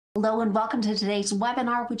Hello and welcome to today's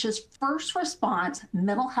webinar, which is First Response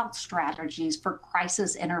Mental Health Strategies for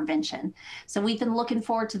Crisis Intervention. So we've been looking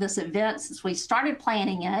forward to this event since we started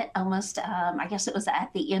planning it almost, I guess it was at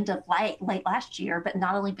the end of late last year, but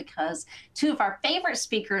not only because two of our favorite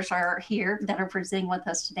speakers are here that are presenting with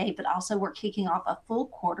us today, but also we're kicking off a full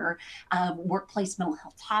quarter of workplace mental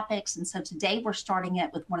health topics. And so today we're starting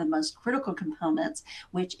it with one of the most critical components,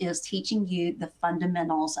 which is teaching you the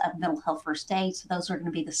fundamentals of mental health first aid. So those are going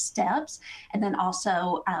to be the steps, and then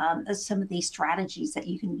also some of these strategies that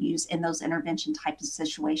you can use in those intervention types of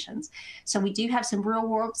situations. So we do have some real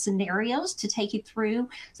world scenarios to take you through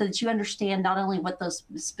so that you understand not only what those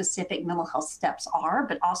specific mental health steps are,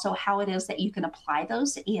 but also how it is that you can apply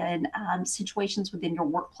those in situations within your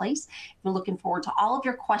workplace. We're looking forward to all of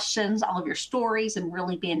your questions, all of your stories, and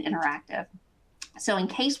really being interactive. So in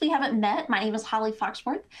case we haven't met, my name is Holly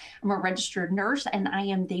Foxworth. I'm a registered nurse, and I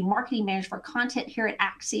am the marketing manager for content here at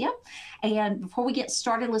Axiom. And before we get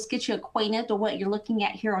started, let's get you acquainted to what you're looking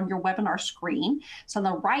at here on your webinar screen. So on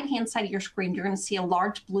the right-hand side of your screen, you're going to see a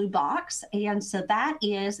large blue box. And so that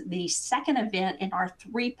is the second event in our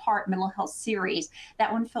three-part mental health series.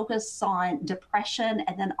 That one focuses on depression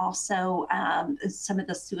and then also some of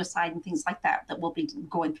the suicide and things like that we'll be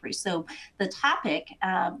going through. So the topic,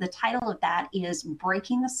 the title of that is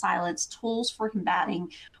Breaking the Silence, Tools for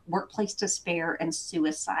Combating Workplace Despair and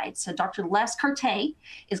Suicide. So Dr. Les Kertay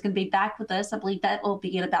is going to be back with us. I believe that will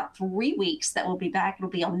be in about 3 weeks that we'll be back. It'll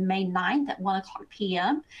be on May 9th at 1 o'clock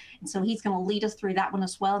p.m. And so he's going to lead us through that one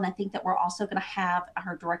as well. And I think that we're also going to have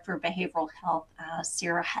our Director of Behavioral Health,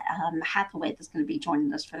 Sarah Hathaway, that's going to be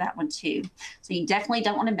joining us for that one too. So you definitely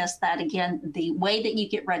don't want to miss that. Again, the way that you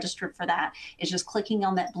get registered for that is just clicking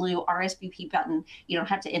on that blue RSVP button. You don't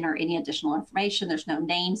have to enter any additional information. There's no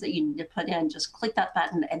names that you need to put in. Just click that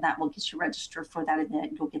button and that will get you registered for that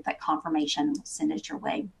event. You'll get that confirmation and we'll send it your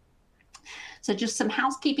way. So just some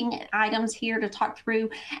housekeeping items here to talk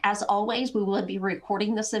through. As always, we will be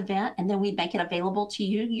recording this event and then we make it available to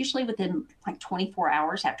you, usually within like 24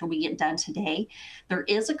 hours after we get done today. There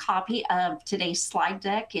is a copy of today's slide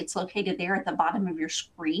deck. It's located there at the bottom of your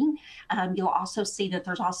screen. You'll also see that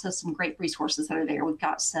there's also some great resources that are there. We've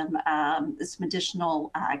got some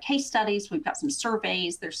additional case studies. We've got some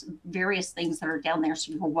surveys. There's various things that are down there.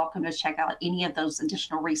 So you're welcome to check out any of those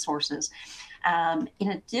additional resources.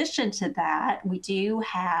 In addition to that, we do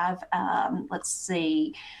have, let's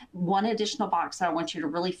see, one additional box that I want you to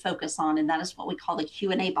really focus on, and that is what we call the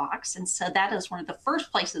Q&A box. And so that is one of the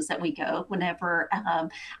first places that we go whenever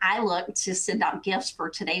I look to send out gifts for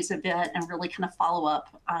today's event and really kind of follow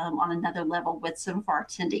up on another level with some of our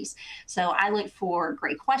attendees. So I look for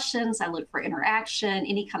great questions. I look for interaction,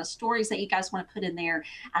 any kind of stories that you guys want to put in there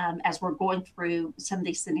as we're going through some of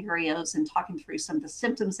these scenarios and talking through some of the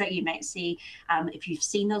symptoms that you might see. If you've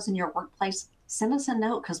seen those in your workplace, send us a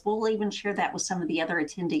note because we'll even share that with some of the other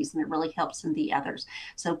attendees and it really helps in the others.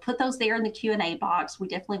 So put those there in the Q&A box. We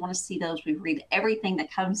definitely want to see those. We read everything that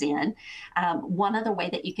comes in. One other way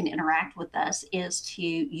that you can interact with us is to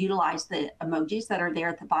utilize the emojis that are there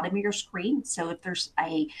at the bottom of your screen. So if there's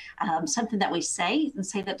a something that we say, and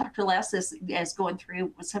say that Dr. Les is going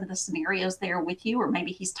through some of the scenarios there with you, or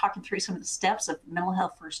maybe he's talking through some of the steps of mental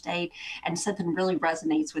health first aid and something really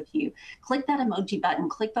resonates with you, click that emoji button,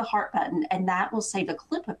 click the heart button, and that will save a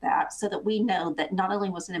clip of that so that we know that not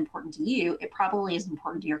only was it important to you, it probably is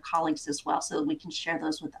important to your colleagues as well, so that we can share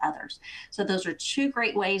those with others. So those are two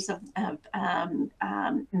great ways of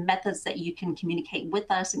methods that you can communicate with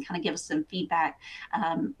us and kind of give us some feedback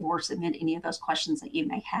or submit any of those questions that you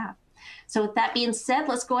may have. So with that being said,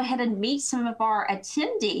 let's go ahead and meet some of our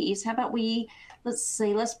attendees. How about let's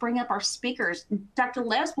see, let's bring up our speakers. Dr.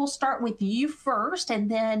 Les, we'll start with you first, and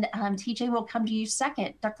then TJ will come to you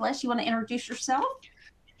second. Dr. Les, you want to introduce yourself?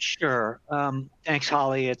 Sure. Thanks,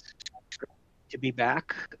 Holly. It's great to be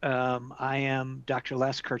back. I am Dr.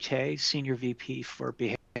 Les Kertay, Senior VP for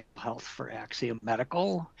Behavioral Health for Axiom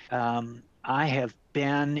Medical. I have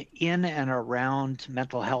been in and around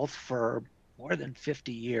mental health for more than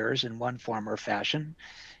 50 years in one form or fashion,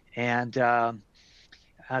 and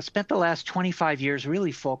spent the last 25 years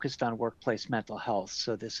really focused on workplace mental health.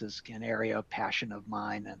 So this is an area of passion of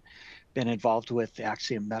mine, and been involved with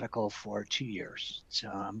Axiom Medical for 2 years. So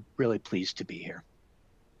I'm really pleased to be here.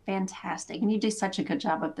 Fantastic. And you do such a good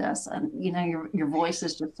job of this. And, you know, your voice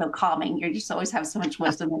is just so calming. You just always have so much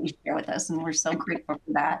wisdom that you share with us. And we're so grateful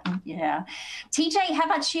for that. Yeah. TJ, how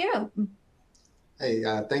about you? Hey,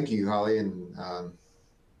 thank you, Holly. And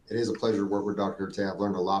it is a pleasure to work with Dr. Kertay. I've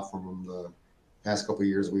learned a lot from him the past couple of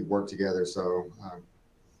years we've worked together. So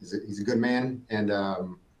he's a good man, and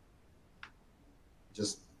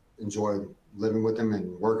just enjoy living with him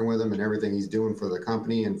and working with him and everything he's doing for the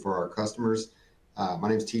company and for our customers. My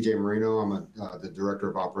name is TJ Merino. I'm the Director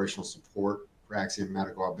of Operational Support for Axiom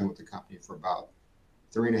Medical. I've been with the company for about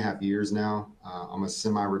 3.5 years now. I'm a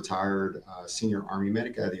semi-retired senior Army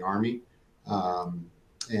medic out of the Army.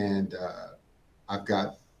 And I've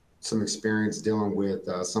got some experience dealing with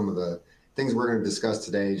some of the things we're going to discuss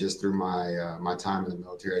today just through my time in the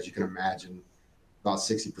military. As you can imagine, about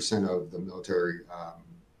 60% of the military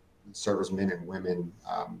servicemen and women,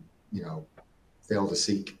 fail to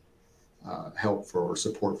seek help for or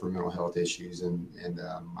support for mental health issues. And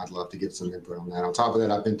I'd love to get some input on that. On top of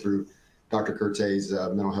that, I've been through Dr. Kertay's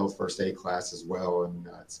mental health first aid class as well. And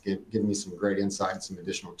it's given me some great insight and some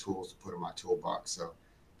additional tools to put in my toolbox. So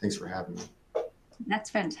thanks for having me.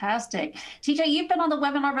 That's fantastic. TJ, you've been on the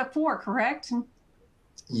webinar before, correct?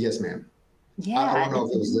 Yes, ma'am. Yeah. I don't know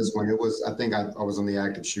if it was this one. It was, I think I was on the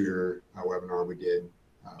active shooter webinar we did.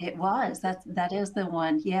 It was. That is the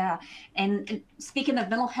one. Yeah. And speaking of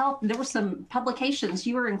mental health, there were some publications.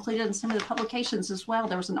 You were included in some of the publications as well.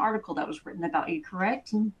 There was an article that was written about you,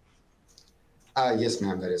 correct? Yes,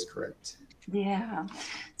 ma'am. That is correct. Yeah.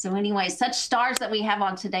 So anyway, such stars that we have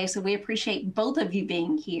on today. So we appreciate both of you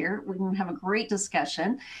being here. We're going to have a great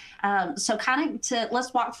discussion. So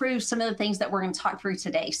let's walk through some of the things that we're going to talk through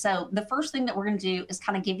today. So the first thing that we're going to do is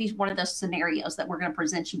kind of give you one of those scenarios that we're going to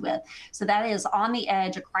present you with. So that is on the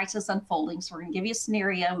edge, a crisis unfolding. So we're going to give you a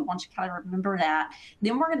scenario. We want you to kind of remember that.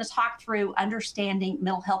 Then we're going to talk through understanding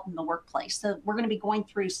mental health in the workplace. So we're going to be going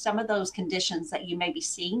through some of those conditions that you may be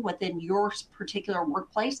seeing within your particular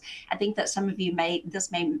workplace. I think that some of you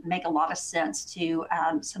this may make a lot of sense to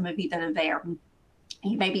some of you that are there.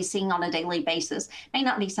 You may be seeing on a daily basis. May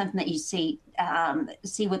not be something that you see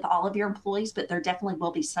with all of your employees, but there definitely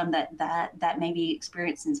will be some that may be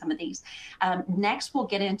experiencing some of these. Next, we'll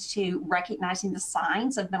get into recognizing the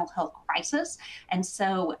signs of mental health crisis. And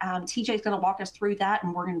so TJ is going to walk us through that,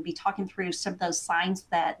 and we're going to be talking through some of those signs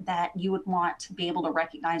that you would want to be able to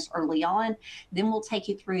recognize early on. Then we'll take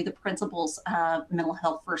you through the principles of mental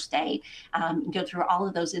health first aid, go through all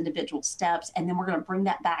of those individual steps, and then we're going to bring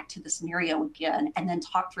that back to the scenario again, and then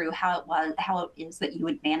talk through how it is that you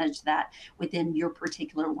would manage that within your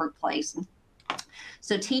particular workplace.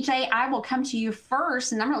 So TJ, I will come to you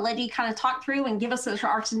first, and I'm going to let you kind of talk through and give us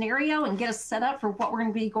our scenario and get us set up for what we're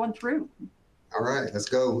going to be going through. All right, let's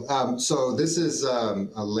go. So this is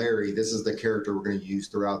Larry. This is the character we're going to use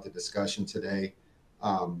throughout the discussion today.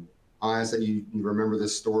 I ask that you remember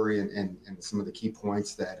this story and some of the key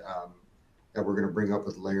points that we're going to bring up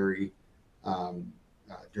with Larry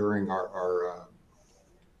during our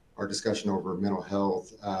discussion over mental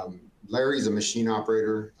health. Larry's a machine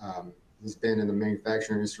operator. He's been in the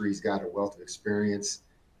manufacturing industry. He's got a wealth of experience,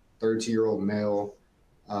 32-year-old male,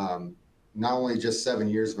 not only just 7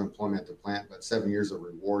 years of employment at the plant, but 7 years of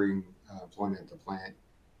rewarding employment at the plant.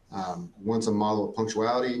 Once a model of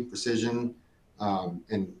punctuality, precision,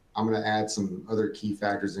 and I'm going to add some other key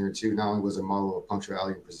factors in here too. Not only was a model of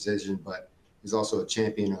punctuality and precision, but he's also a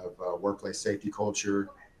champion of workplace safety culture.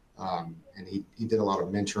 And he did a lot of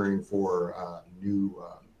mentoring for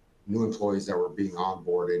new employees that were being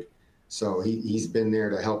onboarded. So he's been there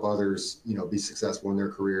to help others, be successful in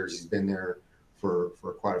their careers. He's been there for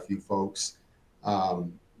quite a few folks. But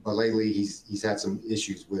lately he's had some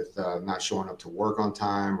issues with not showing up to work on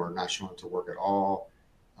time or not showing up to work at all.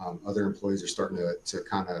 Other employees are starting to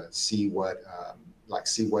kind of see what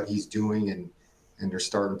he's doing, and they're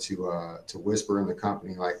starting to whisper in the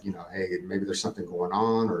company, like, hey, maybe there's something going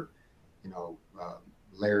on, or,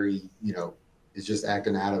 Larry, is just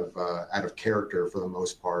acting out of character for the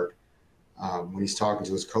most part. When he's talking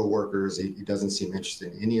to his coworkers, he doesn't seem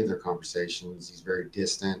interested in any of their conversations. He's very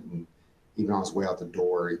distant, and even on his way out the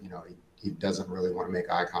door, he doesn't really want to make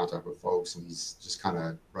eye contact with folks, and he's just kind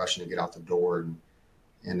of rushing to get out the door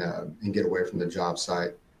and get away from the job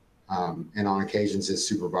site. And on occasions, his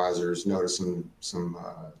supervisors notice some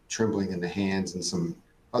trembling in the hands and some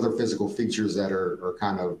other physical features that are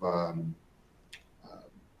kind of,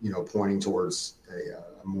 pointing towards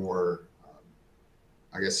a more,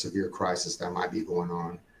 severe crisis that might be going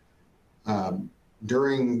on.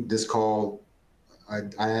 During this call,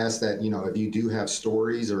 I ask that, if you do have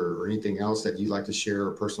stories or anything else that you'd like to share,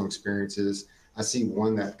 or personal experiences. I see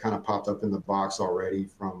one that kind of popped up in the box already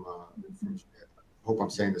from hope I'm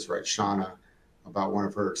saying this right, Shauna, about one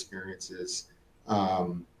of her experiences.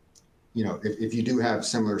 If you do have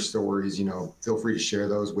similar stories, feel free to share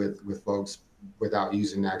those with folks without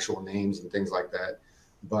using actual names and things like that.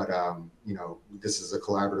 But, this is a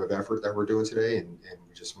collaborative effort that we're doing today, and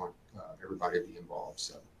we just want everybody to be involved.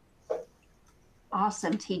 So.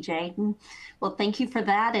 Awesome, TJ. Well, thank you for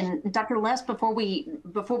that. And Dr. Les, before we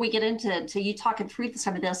get into you talking through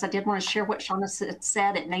some of this, I did want to share what Shauna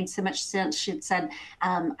said. It made so much sense. She had said,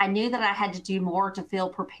 I knew that I had to do more to feel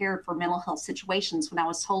prepared for mental health situations when I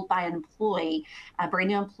was told by an employee, a brand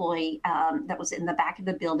new employee that was in the back of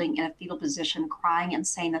the building in a fetal position, crying and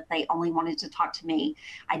saying that they only wanted to talk to me.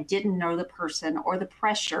 I didn't know the person or the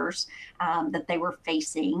pressures that they were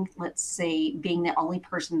facing. Let's see, being the only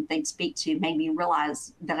person that they'd speak to made me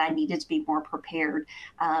realize that I needed to be more prepared.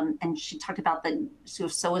 And she talked about that she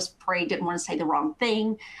was so afraid, didn't want to say the wrong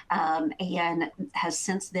thing, and has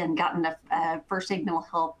since then gotten a first aid mental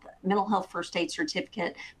health first aid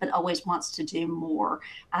certificate, but always wants to do more.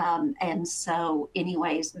 And so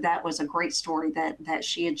anyways, that was a great story that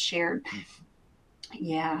she had shared.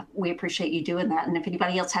 Yeah, we appreciate you doing that. And if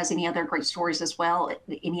anybody else has any other great stories as well,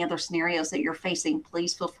 any other scenarios that you're facing,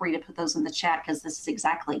 please feel free to put those in the chat, because this is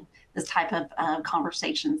exactly this type of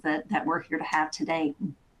conversations that we're here to have today.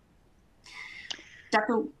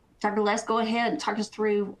 Dr. Les, go ahead and talk us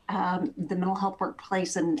through the mental health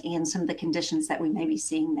workplace and some of the conditions that we may be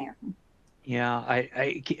seeing there. Yeah,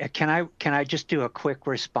 can I just do a quick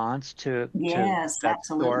response to that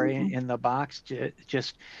absolutely. Story in the box?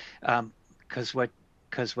 Just because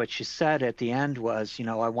what she said at the end was,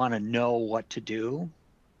 I want to know what to do.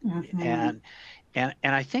 Mm-hmm. And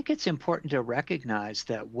I think it's important to recognize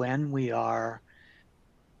that when we are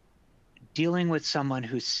dealing with someone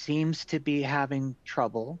who seems to be having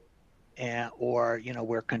trouble, or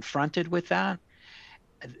we're confronted with that,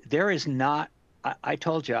 there is not. I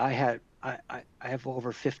told you I have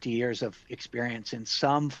over 50 years of experience in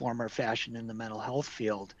some form or fashion in the mental health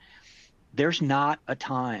field. There's not a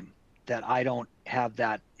time that I don't have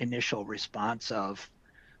that initial response of,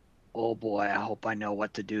 oh boy, I hope I know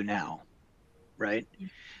what to do now, right?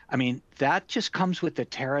 I mean, that just comes with the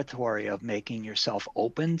territory of making yourself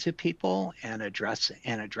open to people and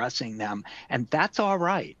addressing them, and that's all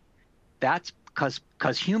right. That's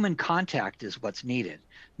because human contact is what's needed,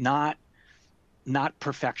 not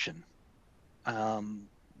perfection. I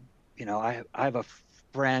have a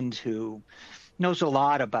friend who knows a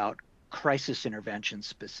lot about crisis intervention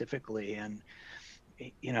specifically, and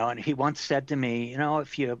he once said to me,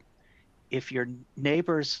 if your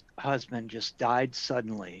neighbor's husband just died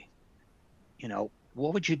suddenly,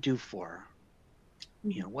 what would you do for her?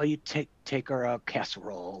 Well, you take her a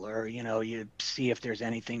casserole, or you see if there's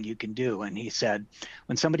anything you can do. And he said,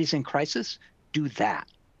 when somebody's in crisis, do that.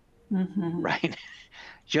 Mm-hmm. Right?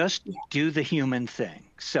 Just do the human thing.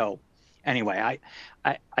 So anyway,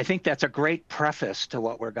 I think that's a great preface to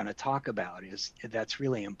what we're going to talk about. That's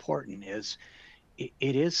really important. It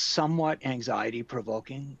is somewhat anxiety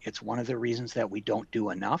provoking. It's one of the reasons that we don't do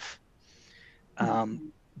enough.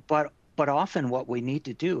 But often what we need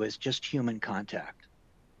to do is just human contact.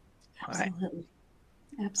 Absolutely.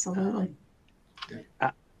 Right? Absolutely.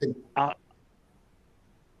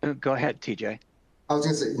 Go ahead, TJ. I was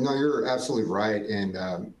going to say, no, you're absolutely right. And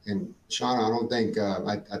Shauna, I don't think,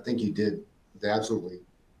 I think you did the absolutely,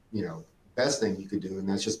 best thing you could do. And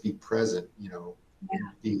that's just be present,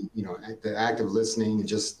 the act of listening, and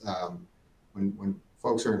just when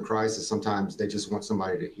folks are in crisis, sometimes they just want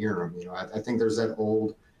somebody to hear them. I think there's that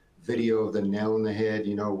old video of the nail in the head,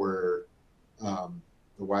 where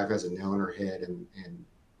the wife has a nail in her head, and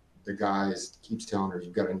the guy keeps telling her,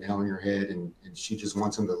 you've got a nail in your head, and she just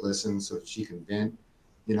wants him to listen so she can vent,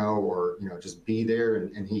 or just be there,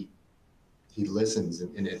 and he listens,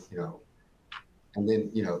 and it, and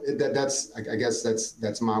then that's, I guess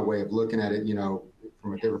that's my way of looking at it,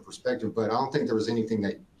 from a different perspective. But I don't think there was anything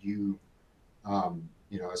that you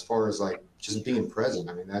as far as like just being present.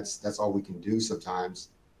 I mean, that's all we can do sometimes,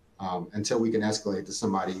 until we can escalate to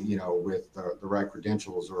somebody with the right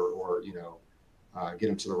credentials, or get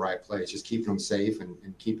them to the right place. Just keeping them safe and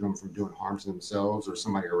keeping them from doing harm to themselves or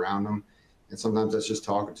somebody around them. And sometimes that's just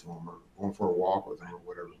talking to them or going for a walk with them or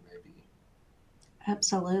whatever it may be.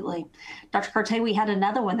 Absolutely. Dr. Kertay, we had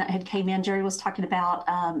another one that had came in. Jerry was talking about,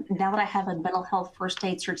 now that I have a mental health first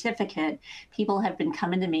aid certificate, people have been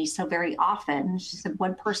coming to me so very often. She said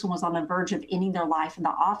one person was on the verge of ending their life in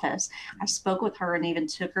the office. I spoke with her and even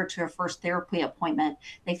took her to her first therapy appointment.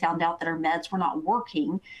 They found out that her meds were not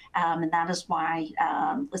working. And that is why,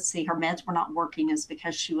 her meds were not working is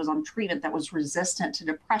because she was on treatment that was resistant to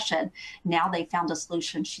depression. Now they found a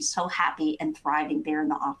solution. She's so happy and thriving there in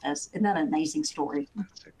the office. Isn't that an amazing story?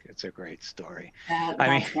 It's a great story.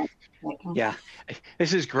 Yeah,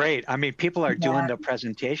 this is great. I mean, people are doing the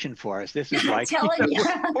presentation for us. This is like,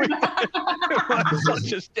 let's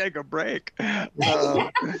just take a break.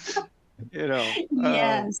 You know,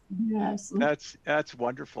 Yes, yes. that's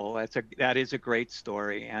wonderful. That is a great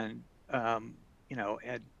story. And you know,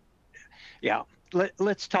 and yeah,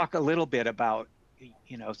 let's talk a little bit about,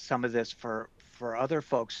 you know, some of this for other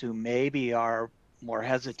folks who maybe are more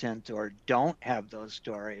hesitant or don't have those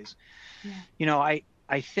stories. Yeah. You know, I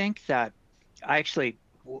think that I actually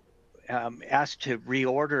asked to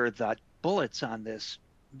reorder the bullets on this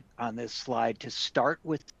slide to start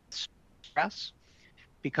with stress,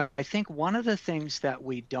 because I think one of the things that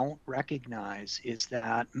we don't recognize is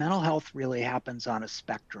that mental health really happens on a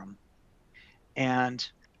spectrum. And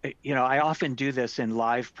you know, I often do this in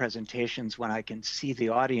live presentations when I can see the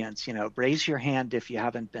audience, you know, raise your hand if you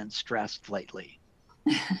haven't been stressed lately.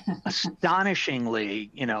 Astonishingly,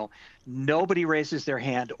 you know, nobody raises their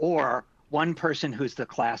hand, or one person who's the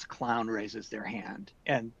class clown raises their hand,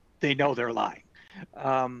 and they know they're lying.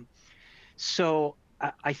 Um, so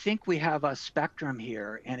I think we have a spectrum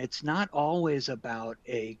here, and it's not always about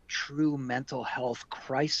a true mental health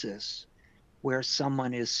crisis where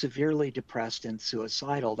someone is severely depressed and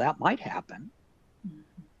suicidal. That might happen.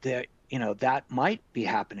 That, you know, that might be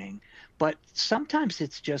happening, but sometimes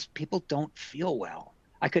it's just people don't feel well.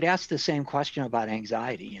 I could ask the same question about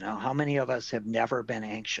anxiety. You know, how many of us have never been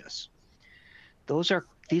anxious?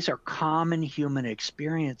 These are common human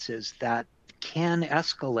experiences that can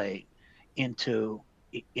escalate into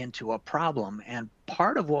into a problem. And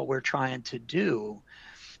part of what we're trying to do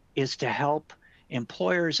is to help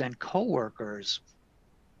employers and coworkers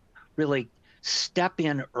really step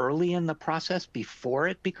in early in the process before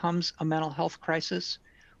it becomes a mental health crisis,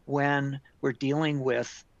 when we're dealing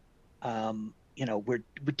with you know, we're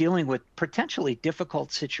dealing with potentially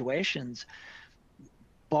difficult situations,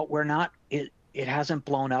 but we're not, it hasn't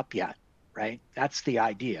blown up yet, right? That's the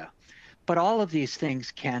idea. But all of these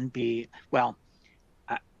things can be, well,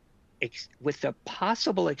 uh, with the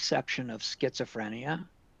possible exception of schizophrenia,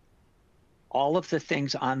 all of the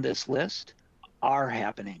things on this list are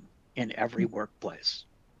happening in every workplace,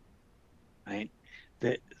 right?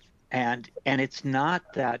 That, and it's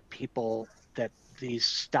not that people, that these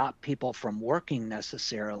stop people from working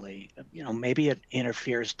necessarily. You know, maybe it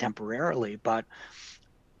interferes temporarily, but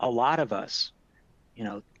a lot of us, you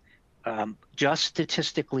know, just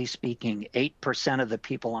statistically speaking, 8% of the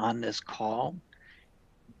people on this call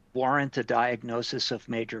warrant a diagnosis of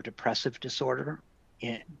major depressive disorder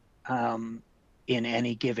um, in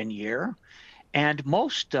any given year. And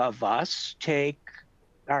most of us take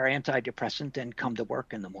our antidepressant and come to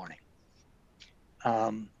work in the morning.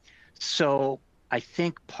 So I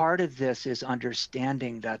think part of this is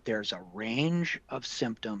understanding that there's a range of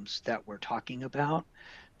symptoms that we're talking about,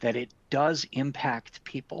 that it does impact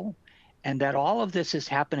people, and that all of this is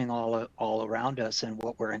happening all around us. And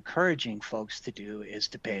what we're encouraging folks to do is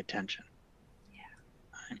to pay attention.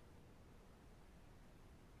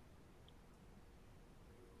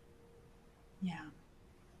 Yeah.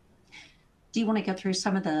 Do you want to go through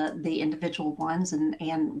some of the individual ones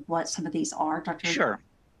and what some of these are, Sure.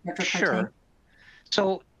 Dr. Kertay? Sure.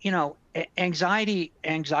 So, you know, anxiety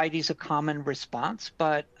is a common response,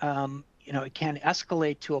 but you know, it can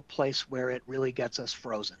escalate to a place where it really gets us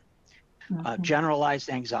frozen. Generalized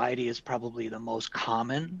anxiety is probably the most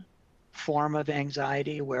common form of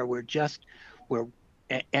anxiety, where we're,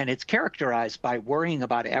 and it's characterized by worrying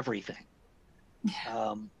about everything.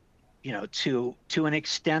 You know, to an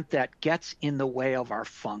extent that gets in the way of our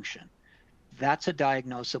function. That's a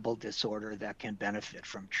diagnosable disorder that can benefit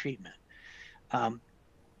from treatment.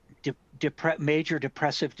 Major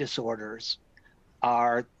depressive disorders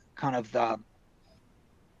are kind of the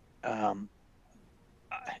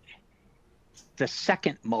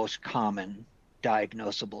second most common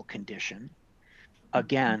diagnosable condition.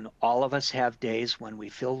 Again, all of us have days when we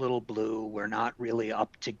feel a little blue. We're not really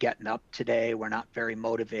up to getting up today. We're not very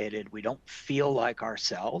motivated. We don't feel like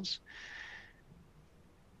ourselves.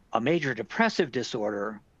 A major depressive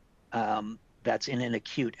disorder that's in an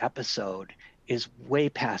acute episode is way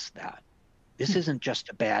past that. This isn't just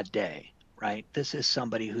a bad day, right? This is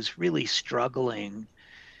somebody who's really struggling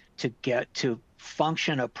to get to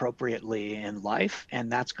function appropriately in life, and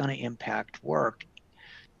that's going to impact work.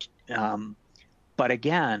 But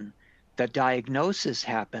again, the diagnosis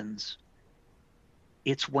happens.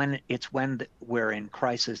 It's when we're in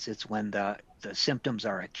crisis. It's when the symptoms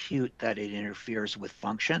are acute that it interferes with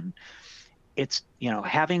function. It's, you know,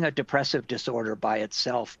 having a depressive disorder by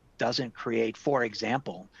itself doesn't create, for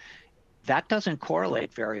example, that doesn't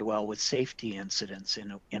correlate very well with safety incidents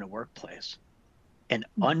in a workplace. An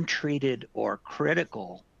untreated or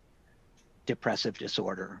critical depressive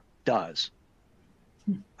disorder does,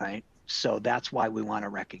 right? So that's why we want to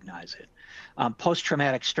recognize it.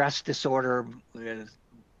 Post-traumatic stress disorder,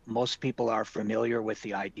 most people are familiar with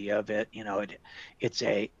the idea of it. You know, it's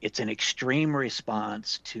an extreme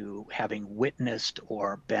response to having witnessed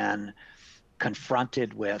or been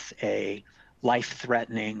confronted with a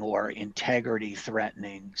life-threatening or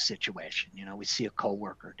integrity-threatening situation. You know, we see a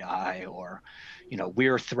coworker die, or, you know,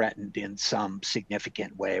 we're threatened in some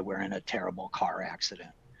significant way. We're in a terrible car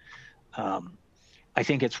accident. I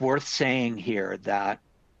think it's worth saying here that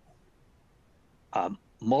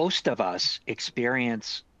most of us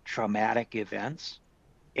experience traumatic events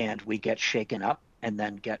and we get shaken up and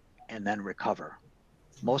then recover.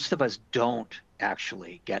 Most of us don't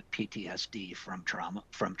actually get PTSD from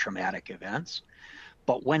traumatic events,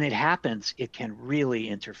 but when it happens, it can really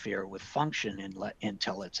interfere with function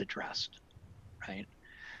until it's addressed, right?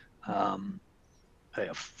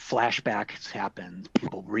 Flashbacks happen,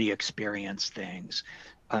 people re-experience things.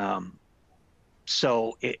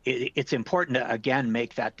 So it's important to, again,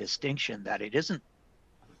 make that distinction that it isn't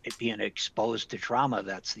it being exposed to trauma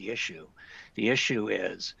that's the issue. The issue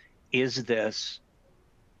is this,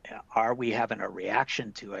 are we having a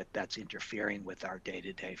reaction to it that's interfering with our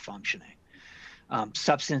day-to-day functioning?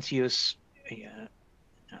 Substance use,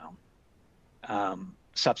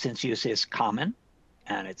 substance use is common,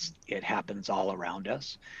 and it happens all around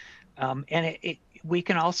us. And we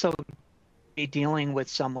can also be dealing with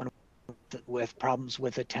someone with problems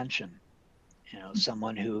with attention. You know,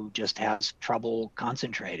 someone who just has trouble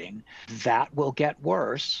concentrating. That will get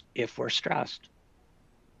worse if we're stressed.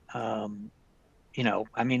 You know,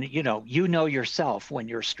 I mean, you know yourself when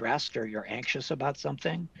you're stressed or you're anxious about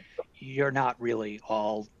something, you're not really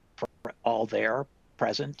all there,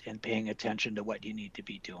 present and paying attention to what you need to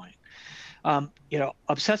be doing. You know,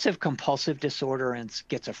 obsessive compulsive disorder and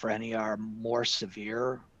schizophrenia are more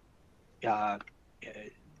severe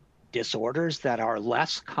disorders that are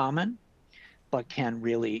less common, but can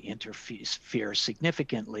really interfere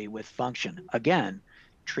significantly with function. Again,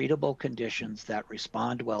 treatable conditions that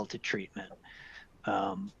respond well to treatment,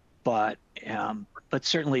 but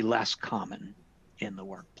certainly less common in the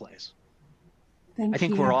workplace. I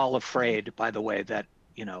think we're all afraid, by the way, that,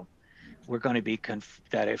 you know, we're going to be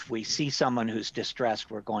that if we see someone who's distressed,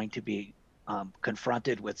 we're going to be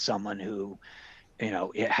confronted with someone who, you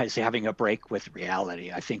know, is having a break with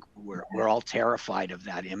reality. I think we're all terrified of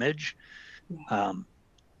that image.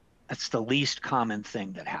 That's the least common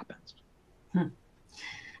thing that happens.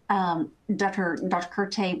 Dr.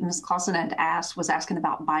 Kertay, Ms. Clausen was asking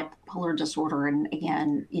about bipolar disorder, and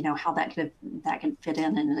again, you know, how that can fit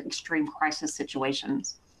in extreme crisis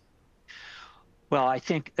situations. Well, I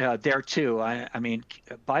think there too. I mean,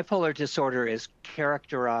 bipolar disorder is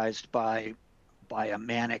characterized by a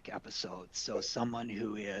manic episode. So someone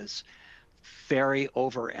who is very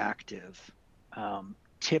overactive,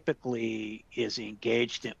 typically is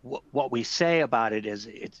engaged in what we say about it is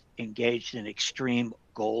it's engaged in extreme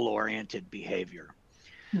goal-oriented behavior.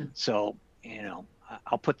 So, you know,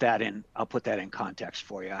 I'll put that in context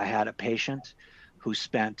for you. I had a patient who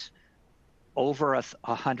spent over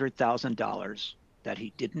 $100,000 that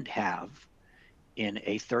he didn't have in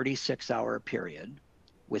a 36-hour period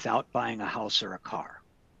without buying a house or a car.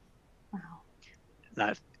 Wow.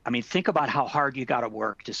 Now, I mean, think about how hard you got to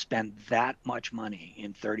work to spend that much money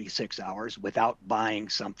in 36 hours without buying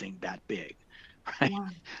something that big, right?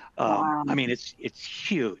 Wow. I mean, it's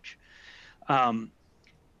huge.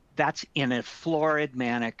 That's in a florid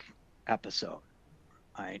manic episode,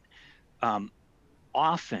 right?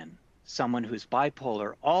 Often someone who's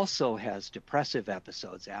bipolar also has depressive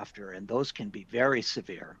episodes after, and those can be very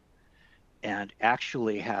severe and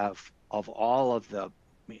actually have, of all of the,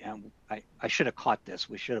 I should have caught this.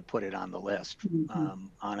 We should have put it on the list,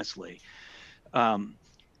 honestly.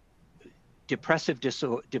 Depressive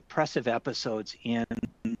episodes in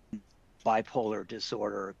bipolar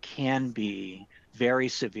disorder can be very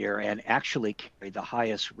severe and actually carry the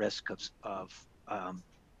highest risk of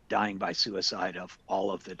dying by suicide of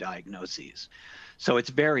all of the diagnoses. So it's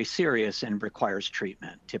very serious and requires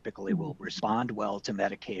treatment. Typically will respond well to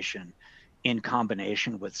medication in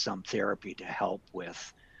combination with some therapy to help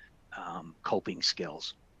with coping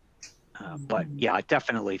skills. But yeah, it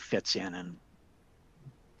definitely fits in, and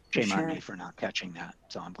shame on me for not catching that.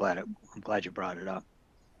 So I'm glad you brought it up.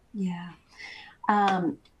 Yeah.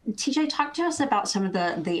 TJ, talk to us about some of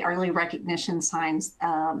the early recognition signs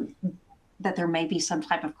that there may be some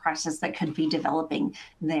type of crisis that could be developing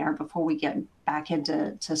there before we get back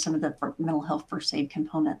into some of the mental health first aid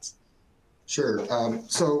components. Sure.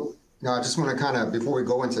 So now I just want to kind of, before we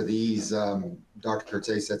go into these, Dr.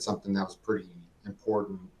 Kertay said something that was pretty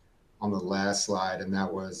important. on the last slide, and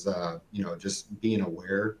that was, just being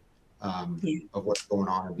aware of what's going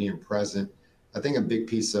on and being present. I think a big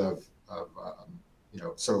piece of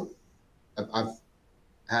so I've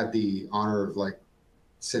had the honor of like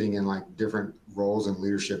sitting in like different roles in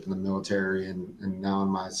leadership in the military and now in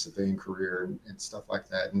my civilian career and stuff like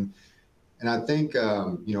that. And I think,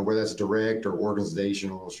 whether that's direct or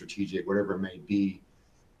organizational, strategic, whatever it may be,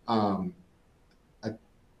 I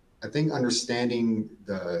think understanding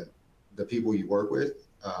the people you work with,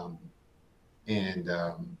 and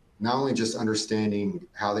not only just understanding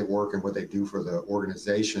how they work and what they do for the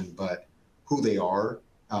organization, but who they are,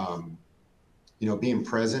 being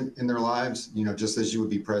present in their lives, just as you would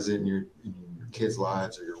be present in your kids'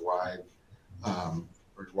 lives or your wife, I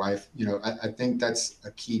think that's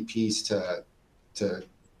a key piece to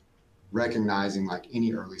recognizing like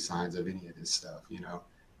any early signs of any of this stuff.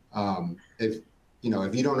 If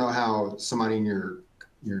you don't know how somebody in your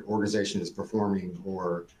organization is performing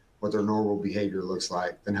or what their normal behavior looks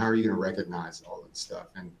like, then how are you going to recognize all that stuff?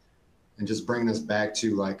 And just bringing us back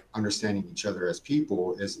to like understanding each other as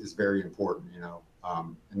people is very important,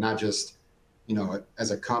 and not just,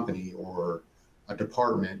 as a company or a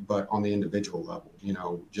department, but on the individual level,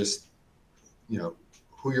 just,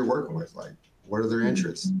 who you're working with, like, what are their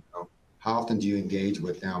interests? How often do you engage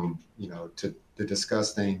with them, to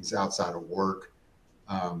discuss things outside of work,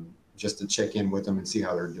 just to check in with them and see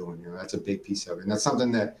how they're doing. That's a big piece of it. And that's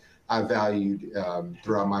something that I valued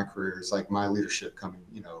throughout my career. It's like my leadership coming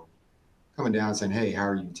down and saying, hey, how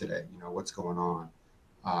are you today? What's going on?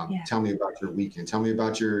 Tell me about your weekend. Tell me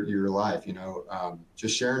about your life,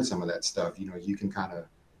 just sharing some of that stuff. You can kind of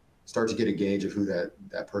start to get a gauge of who that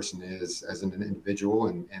person is as an individual.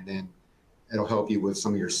 And then it'll help you with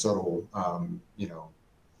some of your subtle,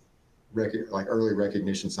 like early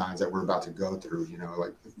recognition signs that we're about to go through,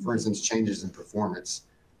 like for instance, changes in performance,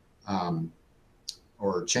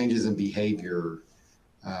 or changes in behavior.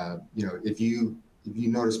 If you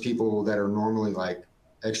notice people that are normally like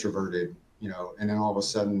extroverted, and then all of a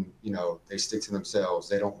sudden, they stick to themselves.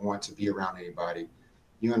 They don't want to be around anybody.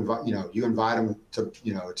 You invite them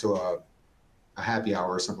to a happy hour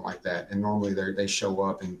or something like that. And normally they show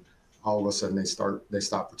up and all of a sudden they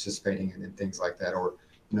stop participating in things like that. Or,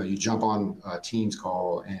 you jump on a Teams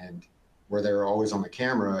call and where they're always on the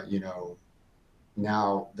camera,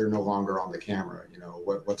 now they're no longer on the camera,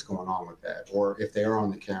 what's going on with that? Or if they are on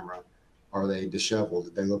the camera, are they disheveled?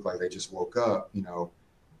 Did they look like they just woke up?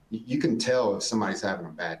 You can tell if somebody's having a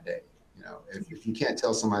bad day. If you can't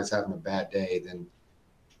tell somebody's having a bad day, then,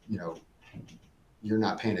 you're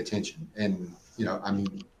not paying attention. And,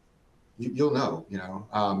 you'll know,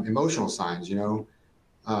 emotional signs,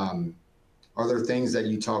 are there things that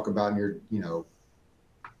you talk about in your,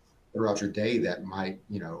 throughout your day that might,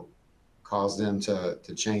 cause them to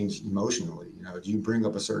change emotionally? Do you bring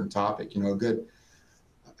up a certain topic? A good,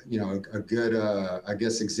 I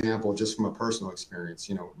guess, example just from a personal experience,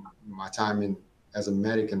 my time as a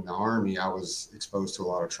medic in the Army, I was exposed to a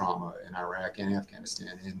lot of trauma in Iraq and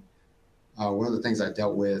Afghanistan. And one of the things I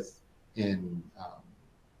dealt with in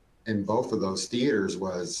both of those theaters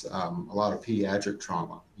was a lot of pediatric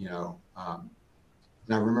trauma, and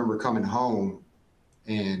I remember coming home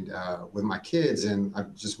and with my kids, and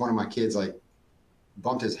just one of my kids like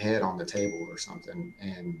bumped his head on the table or something,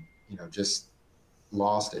 and just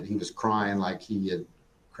lost it. He was crying like he had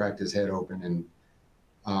cracked his head open. And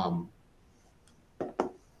I'm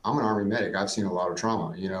an Army medic. I've seen a lot of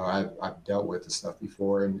trauma. I've dealt with this stuff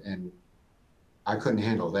before, and I couldn't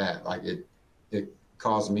handle that. Like it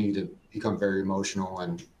caused me to become very emotional,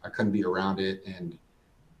 and I couldn't be around it. And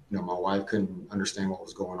my wife couldn't understand what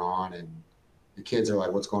was going on, and the kids are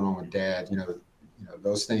like, "What's going on with Dad?"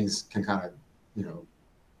 Those things can kind of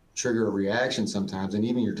trigger a reaction sometimes, and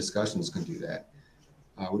even your discussions can do that.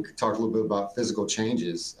 We could talk a little bit about physical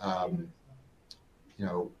changes. How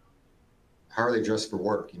are they dressed for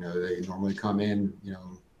work? They normally come in,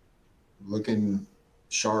 looking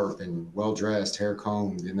sharp and well dressed, hair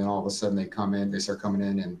combed, and then all of a sudden they start coming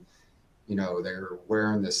in and they're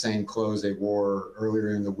wearing the same clothes they wore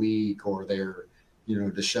earlier in the week, or they're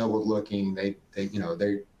disheveled looking. They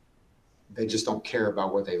just don't care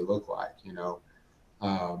about what they look like.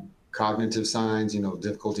 Cognitive signs,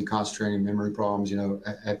 difficulty concentrating, memory problems. You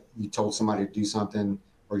told somebody to do something,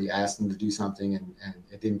 or you asked them to do something and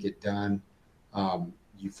it didn't get done.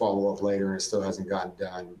 You follow up later and it still hasn't gotten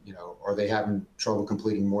done. Are they having trouble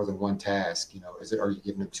completing more than one task? Are you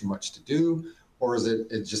giving them too much to do? Or is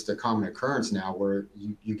it's just a common occurrence now where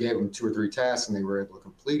you gave them 2 or 3 tasks and they were able to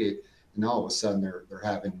complete it, and all of a sudden they're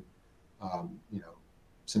having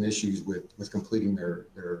some issues with completing their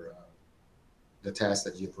the tasks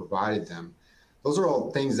that you provided them. Those are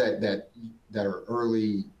all things that are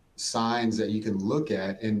early signs that you can look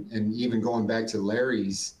at. And even going back to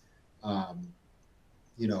Larry's,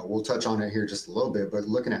 we'll touch on it here just a little bit, but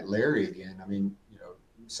looking at Larry again, I mean,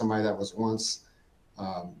 somebody that was once,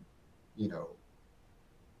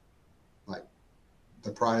 like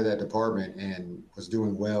the pride of that department and was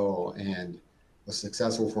doing well and was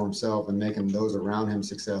successful for himself and making those around him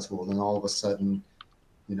successful. Then all of a sudden,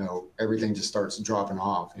 everything just starts dropping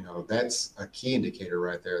off. That's a key indicator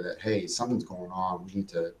right there that, hey, something's going on. We need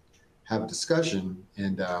to have a discussion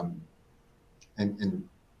and kind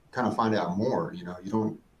of find out more.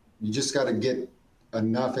 You just got to get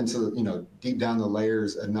enough into, deep down the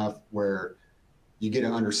layers enough where you get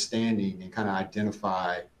an understanding and kind of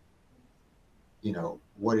identify,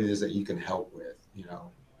 what it is that you can help with,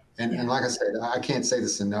 and like I said, I can't say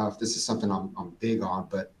this enough. This is something I'm big on,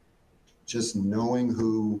 but just knowing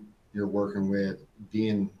who you're working with,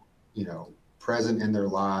 being, present in their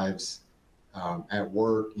lives, at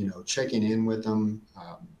work, checking in with them,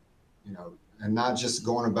 and not just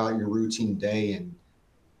going about your routine day and,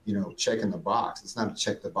 checking the box. It's not a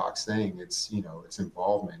check the box thing. It's, it's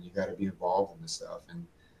involvement. You got to be involved in this stuff. And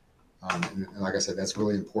like I said, that's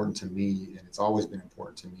really important to me, and it's always been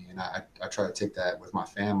important to me. And I try to take that with my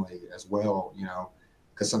family as well,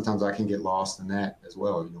 because sometimes I can get lost in that as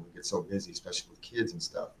well. We get so busy, especially with kids and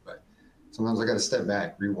stuff. But sometimes I got to step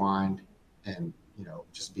back, rewind, and,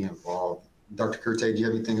 just be involved. Dr. Kertay, do you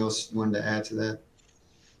have anything else you wanted to add to that?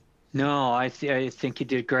 No, I think you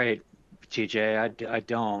did great, TJ. I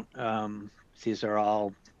don't. These are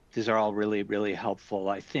all really, really helpful.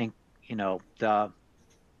 I think,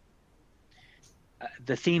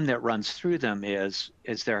 the theme that runs through them has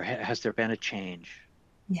there been a change?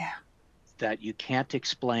 Yeah. That you can't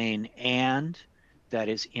explain and that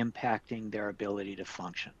is impacting their ability to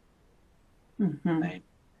function. Mm-hmm. Right?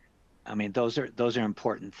 I mean, those are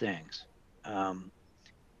important things.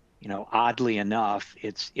 Oddly enough,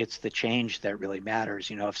 it's the change that really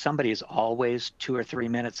matters. If somebody is always 2 or 3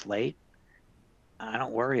 minutes late, I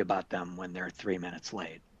don't worry about them when they're 3 minutes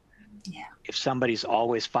late. Yeah. If somebody's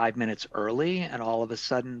always 5 minutes early and all of a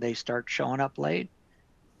sudden they start showing up late,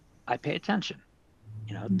 I pay attention.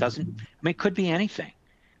 It could be anything.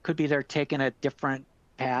 Could be they're taking a different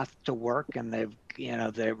path to work and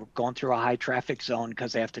they're going through a high traffic zone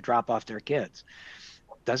because they have to drop off their kids.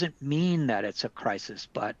 Doesn't mean that it's a crisis,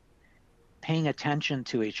 but paying attention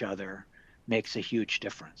to each other makes a huge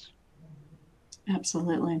difference.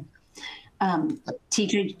 Absolutely.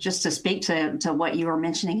 TJ, just to speak to what you were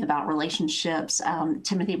mentioning about relationships,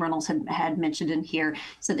 Timothy Reynolds had mentioned in here,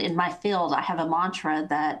 said in my field, I have a mantra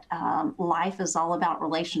that life is all about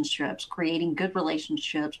relationships, creating good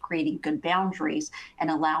relationships, creating good boundaries, and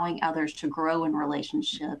allowing others to grow in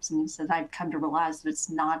relationships. And he said, I've come to realize that it's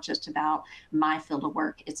not just about my field of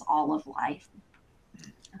work, it's all of life.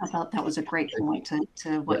 I thought that was a great point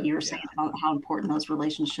to what you were saying about how important those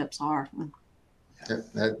relationships are.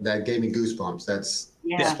 That gave me goosebumps. That's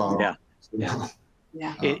spot on.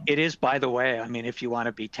 Yeah. It is, by the way, I mean, if you want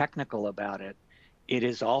to be technical about it, it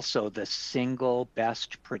is also the single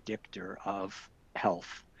best predictor of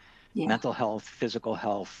health, mental health, physical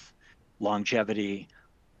health, longevity.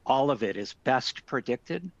 All of it is best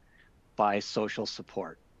predicted by social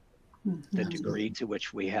support, the degree to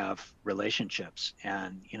which we have relationships.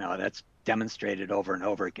 And, that's demonstrated over and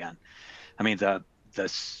over again. I mean, the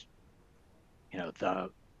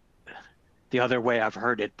other way I've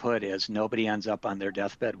heard it put is nobody ends up on their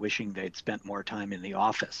deathbed wishing they'd spent more time in the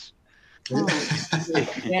office. Oh,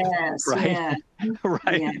 yes. Right. Yeah.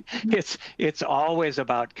 Right. Yeah. It's always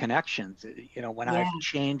about connections. When I've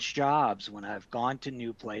changed jobs, when I've gone to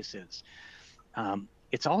new places,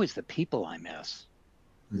 it's always the people I miss.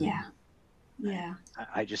 Yeah. Yeah.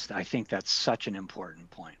 I think that's such an important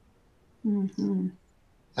point. Mm-hmm.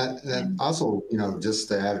 And also, just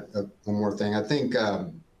to add one more thing, I think,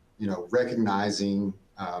 recognizing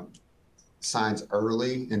signs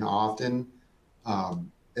early and often,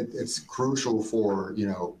 it's crucial for,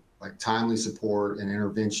 like timely support and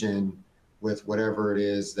intervention with whatever it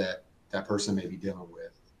is that person may be dealing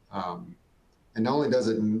with. And not only does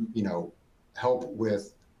it, help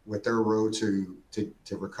with their road to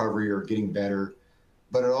recovery or getting better,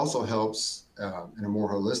 but it also helps in a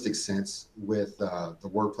more holistic sense with the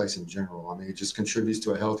workplace in general. I mean, it just contributes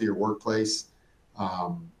to a healthier workplace.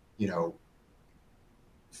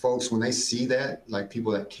 Folks, when they see that, like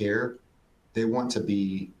people that care, they want to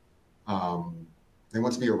be around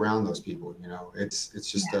those people. It's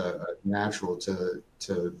just a natural to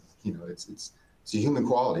it's a human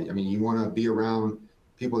quality. I mean, you want to be around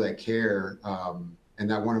people that care, and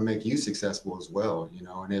that want to make you successful as well,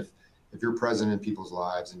 and if you're present in people's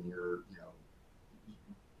lives and you're,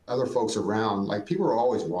 other folks around, like people are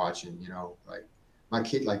always watching, like my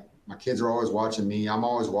kids are always watching me. I'm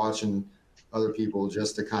always watching other people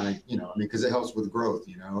just to kind of, because it helps with growth,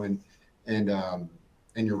 and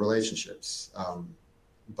your relationships.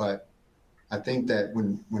 But I think that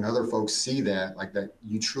when other folks see that, like that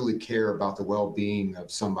you truly care about the well-being of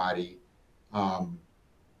somebody,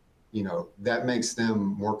 that makes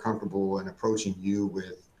them more comfortable in approaching you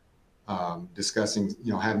with discussing,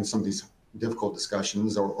 having some of these difficult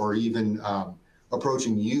discussions, or even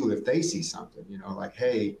approaching you if they see something, like,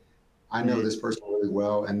 hey, I know this person really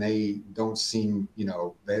well, and they don't seem,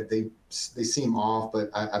 they seem off, but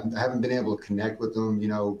I haven't been able to connect with them,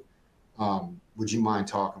 would you mind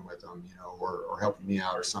talking with them, or helping me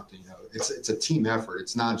out or something, it's a team effort.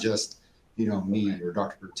 It's not just, me or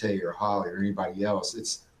Dr. Kertay or Holly or anybody else.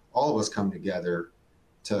 It's all of us come together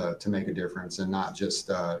to make a difference, and not just,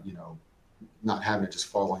 not having it just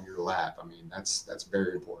fall on your lap. I mean, that's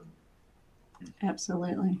very important.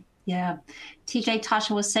 Absolutely. Yeah. TJ,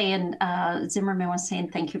 Tasha was saying, Zimmerman was saying,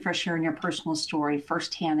 thank you for sharing your personal story.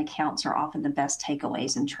 Firsthand accounts are often the best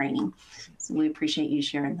takeaways in training. So we appreciate you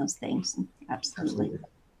sharing those things. Absolutely.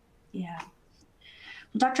 Yeah.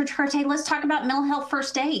 Well, Dr. Kertay, let's talk about mental health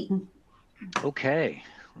first aid. Okay.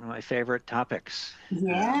 One of my favorite topics.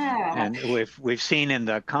 Yeah. And we've seen in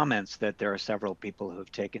the comments that there are several people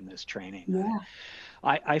who've taken this training. Yeah.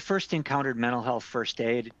 I first encountered mental health first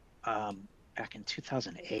aid back in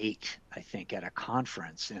 2008, I think, at a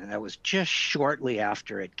conference, and that was just shortly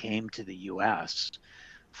after it came to the U.S.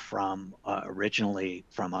 from originally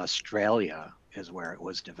from Australia, is where it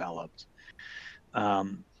was developed.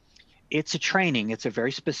 It's a training. It's a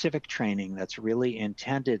very specific training that's really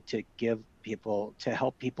intended to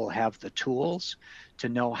help people have the tools to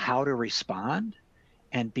know how to respond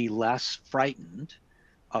and be less frightened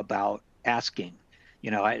about asking.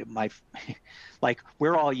 Like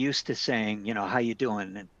we're all used to saying, how you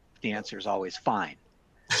doing? And the answer is always fine.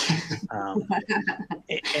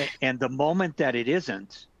 And the moment that it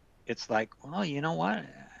isn't, it's like, well, you know what?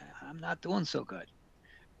 I'm not doing so good.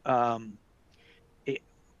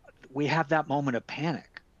 We have that moment of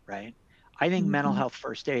panic, right? I think mental health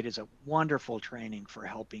first aid is a wonderful training for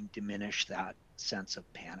helping diminish that sense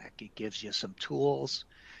of panic. It gives you some tools,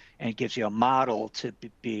 and it gives you a model to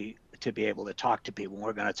be able to talk to people.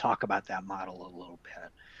 We're going to talk about that model a little bit.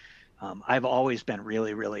 I've always been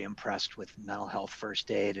really, really impressed with mental health first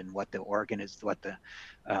aid and what the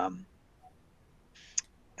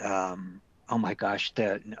oh my gosh,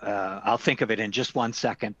 I'll think of it in just one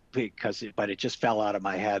second but it just fell out of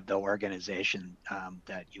my head. The organization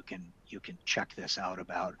that you can check this out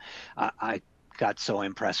about. I got so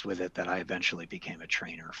impressed with it that I eventually became a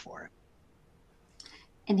trainer for it.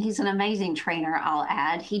 And he's an amazing trainer, I'll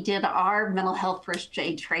add. He did our mental health first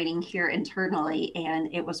aid training here internally,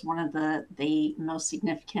 and it was one of the most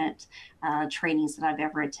significant trainings that I've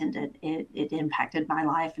ever attended. It impacted my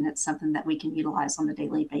life, and it's something that we can utilize on a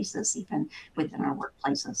daily basis, even within our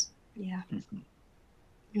workplaces. Yeah.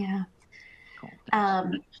 Yeah. Cool.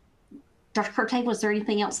 Dr. Kertay, was there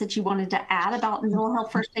anything else that you wanted to add about mental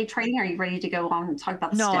health first aid training? Are you ready to go on and talk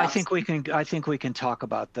about the steps? No, I think we can talk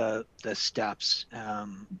about the steps.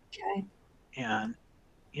 Okay. And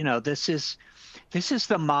this is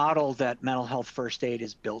the model that mental health first aid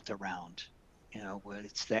is built around.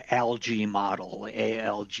 It's the ALGEE model,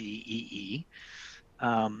 ALGEE.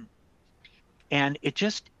 And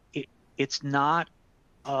it's not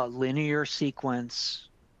a linear sequence.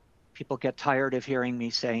 People get tired of hearing me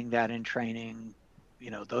saying that in training.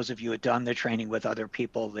 Those of you who have done the training with other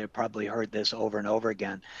people, they've probably heard this over and over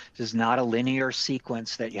again. This is not a linear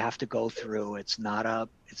sequence that you have to go through. It's not a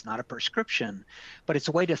prescription, but it's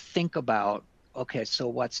a way to think about, okay, so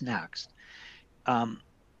what's next? The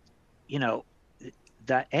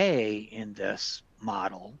A in this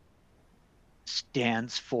model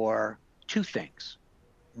stands for two things.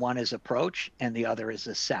 One is approach and the other is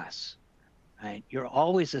assess. Right? You're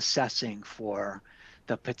always assessing for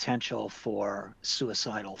the potential for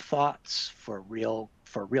suicidal thoughts, for real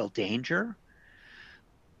danger.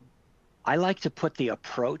 I like to put the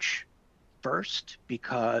approach first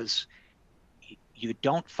because you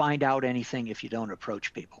don't find out anything if you don't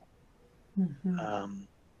approach people. We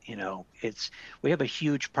have a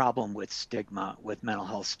huge problem with stigma, with mental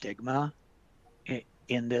health stigma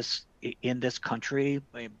in this country,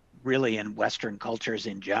 really in Western cultures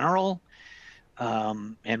in general.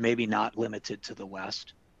 And maybe not limited to the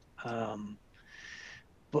West.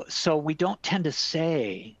 So we don't tend to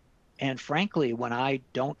say, and frankly, when I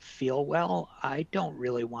don't feel well, I don't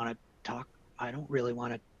really want to talk. I don't really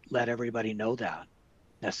want to let everybody know that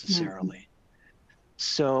necessarily.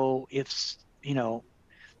 So if,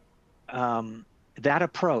 that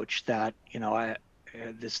approach that,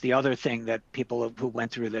 this the other thing that people who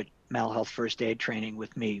went through the mental health first aid training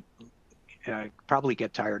with me probably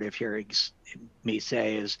get tired of hearing me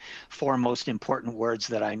say is 4 most important words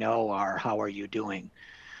that I know are, how are you doing?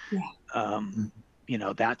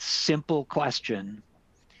 That simple question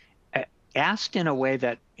asked in a way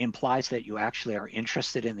that implies that you actually are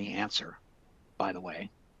interested in the answer, by the way,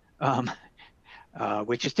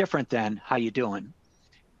 which is different than how you doing.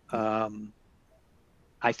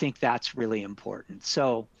 I think that's really important.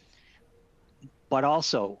 So, but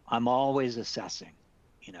also I'm always assessing,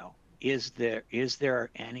 is there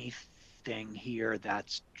anything here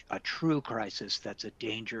that's a true crisis, that's a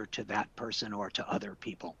danger to that person or to other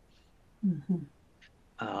people?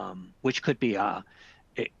 Which could be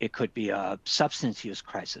it could be a substance use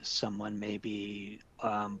crisis. Someone may be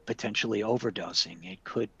potentially overdosing. It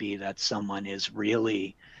could be that someone is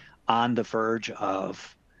really on the verge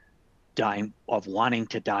of dying, of wanting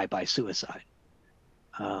to die by suicide.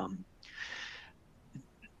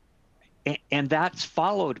 And that's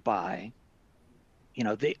followed by,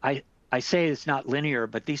 I say it's not linear,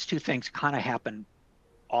 but these two things kind of happen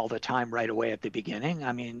all the time right away at the beginning.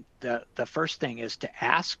 I mean, the first thing is to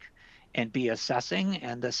ask and be assessing,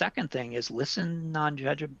 and the second thing is listen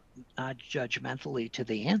non-judgmentally to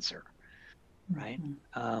the answer, right?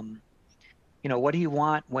 What do you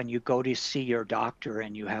want when you go to see your doctor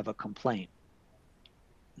and you have a complaint?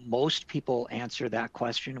 Most people answer that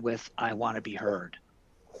question with, I want to be heard.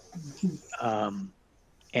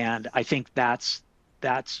 And I think that's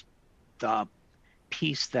the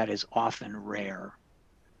piece that is often rare.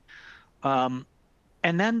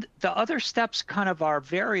 And then the other steps kind of are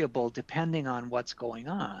variable depending on what's going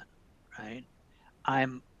on, right?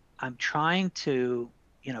 I'm trying to,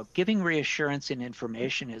 giving reassurance and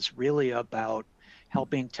information is really about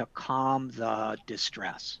helping to calm the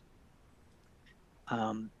distress.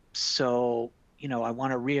 So, I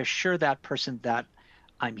want to reassure that person that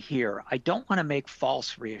I'm here. I don't want to make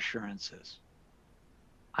false reassurances.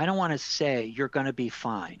 I don't want to say you're going to be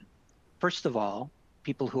fine. First of all,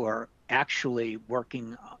 people who are actually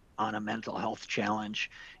working on a mental health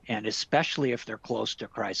challenge, and especially if they're close to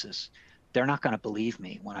crisis, they're not going to believe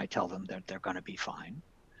me when I tell them that they're going to be fine.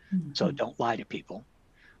 So don't lie to people.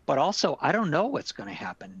 But also, I don't know what's going to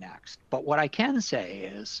happen next. But what I can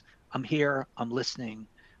say is, I'm here, I'm listening,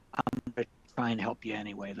 I'm going to try and help you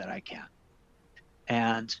any way that I can.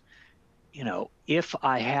 And, if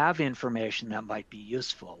I have information that might be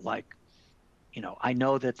useful, like, I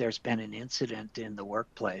know that there's been an incident in the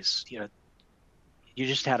workplace, you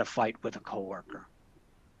just had a fight with a coworker,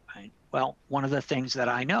 right? Well, one of the things that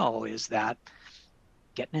I know is that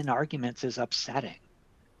getting in arguments is upsetting.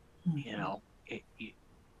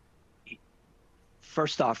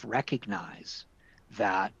 First off, recognize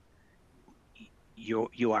that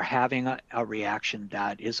you are having a reaction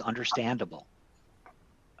that is understandable.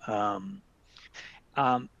 And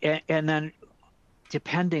then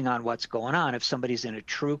depending on what's going on, if somebody's in a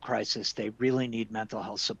true crisis, they really need mental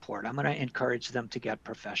health support, I'm going to encourage them to get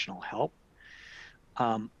professional help.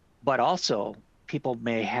 But also, people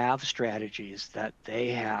may have strategies that they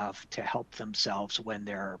have to help themselves when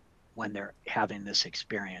they're having this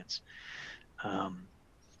experience.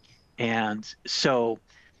 And so,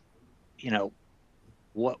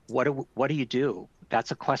 what do you do?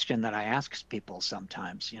 That's a question that I ask people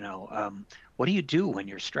sometimes. What do you do when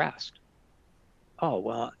you're stressed? Oh,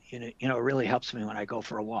 well, it really helps me when I go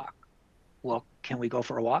for a walk. Well, can we go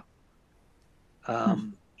for a walk?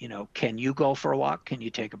 Can you go for a walk? Can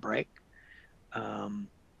you take a break?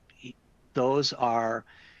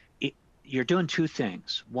 You're doing two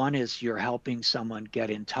things. One is you're helping someone get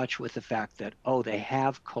in touch with the fact that, they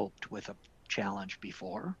have coped with a challenge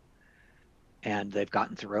before and they've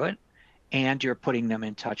gotten through it. And you're putting them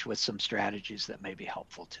in touch with some strategies that may be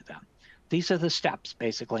helpful to them. These are the steps,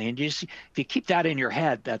 basically. And if you keep that in your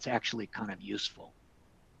head, that's actually kind of useful.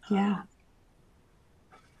 Yeah.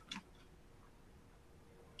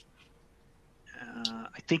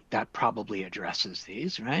 I think that probably addresses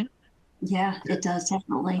these, right? Yeah, it does,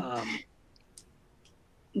 definitely.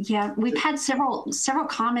 Yeah, we've had several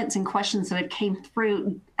comments and questions that have came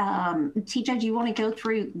through. TJ, do you want to go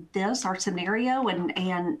through our scenario,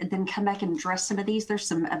 and then come back and address some of these? There's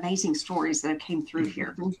some amazing stories that have came through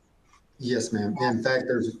here. Yes, ma'am. In fact,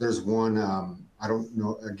 there's one, I don't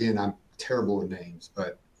know, again, I'm terrible with names,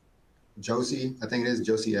 but Josie, I think it is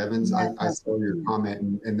Josie Evans. Yeah, I saw your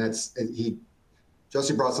comment, and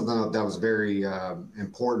Josie brought something up that was very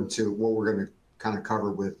important to what we're going to kind of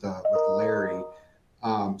covered with Larry.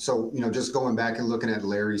 So, just going back and looking at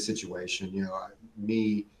Larry's situation,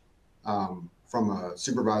 me, from a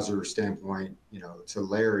supervisor standpoint, to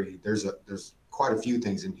Larry, there's quite a few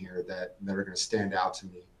things in here that are going to stand out to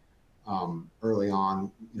me early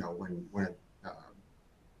on, when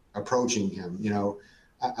approaching him.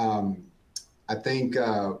 I think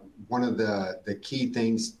one of the key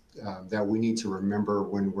things that we need to remember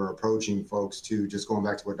when we're approaching folks, too, just going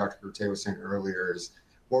back to what Dr. Kertay was saying earlier, is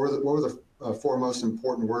what were the four most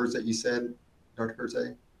important words that you said, Dr.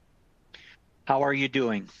 Kertay? How are you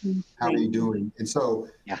doing? How are you doing? And so,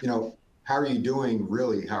 Yeah. how are you doing?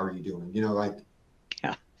 Really, how are you doing?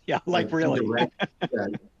 Like really. Direct, yeah,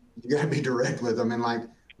 you got to be direct with them and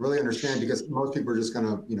really understand, because most people are just going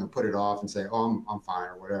to, put it off and say, oh, I'm fine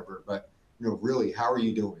or whatever. But, really, how are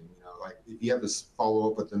you doing? If you have to follow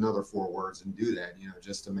up with another four words and do that,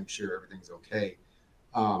 just to make sure everything's okay.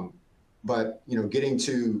 But, getting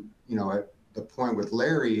to, at the point with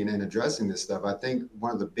Larry and addressing this stuff, I think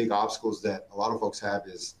one of the big obstacles that a lot of folks have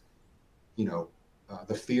is,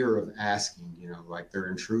 the fear of asking, like they're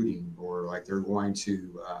intruding, or like they're going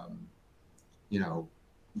to,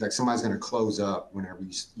 like somebody's going to close up whenever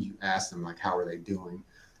you ask them, like, how are they doing?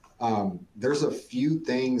 There's a few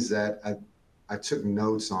things that I took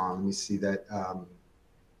notes on. Let me see that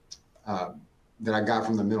that I got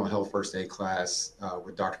from the mental health first aid class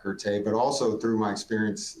with Dr. Kertay, but also through my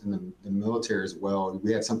experience in the military as well.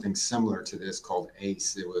 We had something similar to this called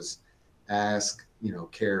ACE. It was ask,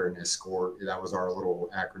 care, and escort. That was our little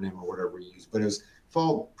acronym or whatever we used, but it was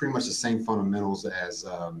followed pretty much the same fundamentals as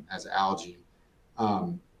algae.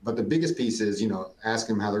 But the biggest piece is, ask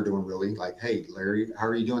them how they're doing, really. Like, hey, Larry, how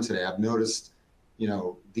are you doing today? I've noticed,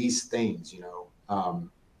 these things,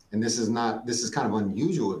 and this is kind of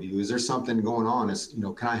unusual of you. Is there something going on?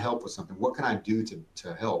 Can I help with something? What can I do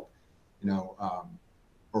to help?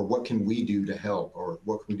 Or what can we do to help? Or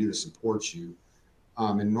what can we do to support you?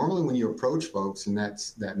 And normally when you approach folks in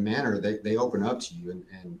that manner, they open up to you,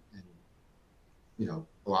 and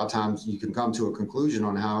a lot of times you can come to a conclusion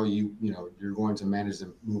on how you're going to manage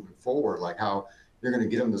them moving forward, like how you're going to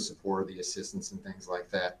get them the support, the assistance, and things like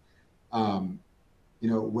that.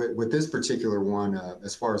 With this particular one,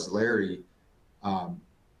 as far as Larry, I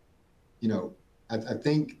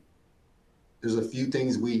think there's a few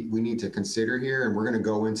things we need to consider here, and we're going to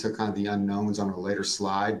go into kind of the unknowns on a later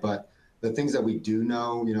slide. But the things that we do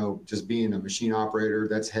know, just being a machine operator,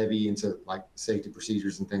 that's heavy into like safety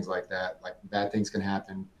procedures and things like that. Like bad things can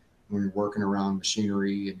happen when you're working around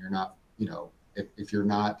machinery and you're not, if you're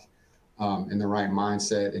not in the right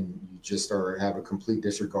mindset, and you just have a complete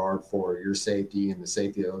disregard for your safety and the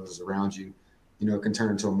safety of those around you, it can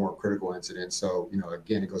turn into a more critical incident. So,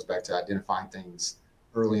 again, it goes back to identifying things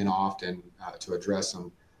early and often to address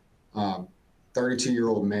them.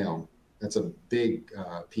 32-year-old male. That's a big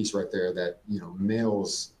piece right there, that,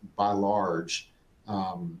 males by large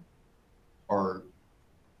are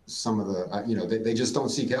some of the, they just don't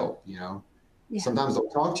seek help, Yeah. Sometimes they'll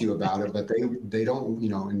talk to you about it, but they don't,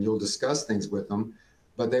 and you'll discuss things with them,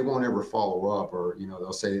 but they won't ever follow up, or,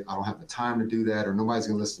 they'll say, I don't have the time to do that, or nobody's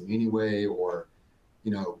going to listen to me anyway, or,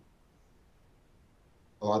 a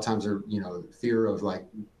lot of times they're, fear of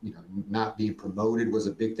not being promoted was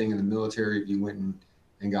a big thing in the military. If you went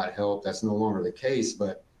and got help, that's no longer the case.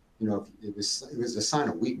 But, it was a sign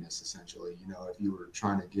of weakness, essentially, if you were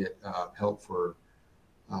trying to get help for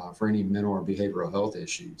any mental or behavioral health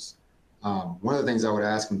issues. One of the things I would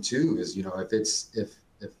ask them too is,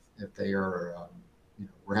 if they are,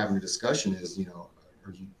 we're having a discussion is, do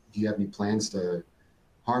you have any plans to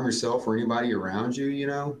harm yourself or anybody around you?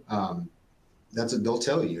 They'll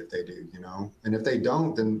tell you if they do, and if they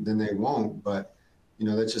don't, then they won't. But,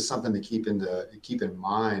 that's just something to keep in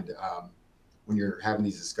mind when you're having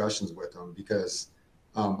these discussions with them, because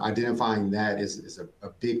identifying that is a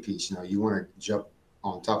big piece. You want to jump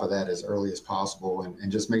on top of that as early as possible,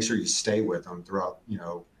 and just make sure you stay with them throughout,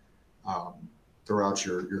 throughout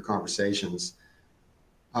your conversations.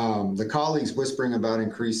 The colleagues whispering about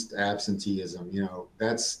increased absenteeism,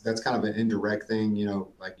 that's kind of an indirect thing,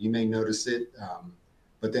 like you may notice it,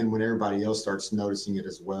 but then when everybody else starts noticing it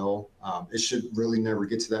as well, it should really never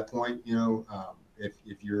get to that point, if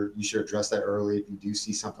you should address that early if you do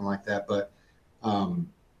see something like that. But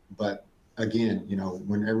again,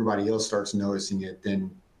 when everybody else starts noticing it,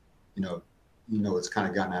 then, it's kind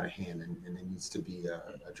of gotten out of hand, and it needs to be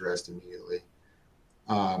addressed immediately.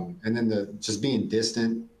 And then just being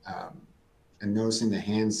distant and noticing the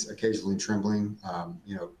hands occasionally trembling,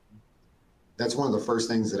 that's one of the first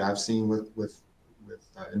things that I've seen with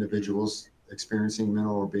individuals experiencing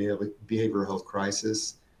mental or behavioral health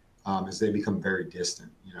crisis. is they become very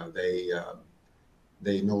distant.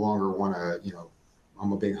 They no longer want to,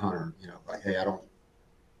 I'm a big hunter, like, hey,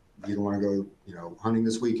 you don't want to go, hunting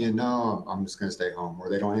this weekend? No, I'm just going to stay home. Or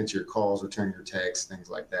they don't answer your calls, return your texts, things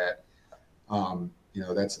like that.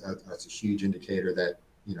 That's a huge indicator that,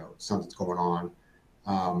 something's going on.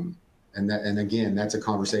 And again, that's a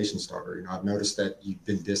conversation starter. I've noticed that you've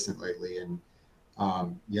been distant lately, and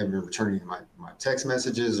you haven't been returning my text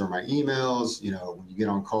messages or my emails. When you get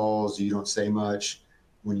on calls, you don't say much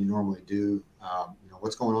when you normally do.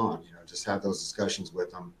 What's going on? Just have those discussions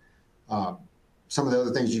with them. Some of the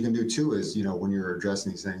other things you can do too is, when you're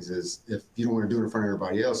addressing these things, is if you don't want to do it in front of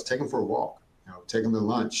everybody else, take them for a walk. Take them to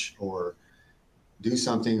lunch, or do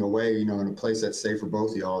something away, in a place that's safe for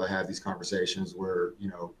both of y'all to have these conversations where,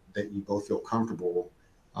 that you both feel comfortable,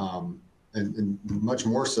 and much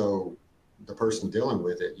more so the person dealing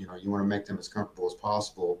with it. You want to make them as comfortable as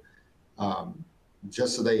possible,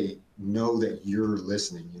 just so they know that you're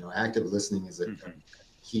listening. Active listening is a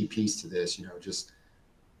key piece to this.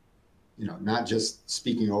 Not just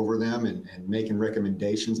speaking over them and making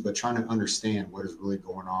recommendations, but trying to understand what is really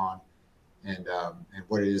going on, and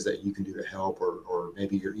what it is that you can do to help, or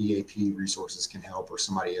maybe your EAP resources can help, or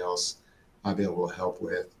somebody else might be able to help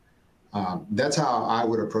with. That's how I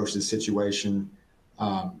would approach this situation.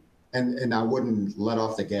 And I wouldn't let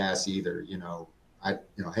off the gas either.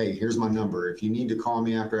 Hey, here's my number. If you need to call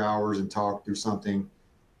me after hours and talk through something,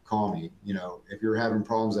 call me. If you're having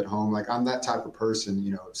problems at home, like, I'm that type of person.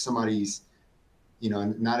 If somebody's,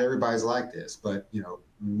 not everybody's like this, but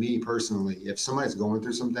me personally, if somebody's going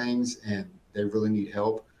through some things and they really need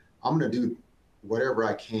help, I'm going to do whatever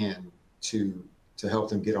I can to help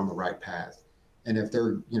them get on the right path. And if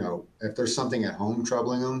they're, if there's something at home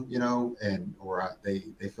troubling them, or they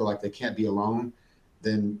feel like they can't be alone,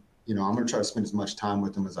 then, I'm going to try to spend as much time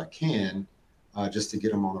with them as I can, just to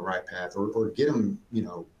get them on the right path, or get them,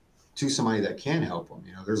 to somebody that can help them.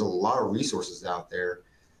 There's a lot of resources out there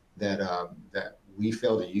that we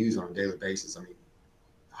fail to use on a daily basis. I mean,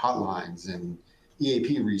 hotlines and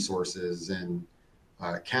EAP resources, and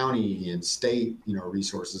county and state,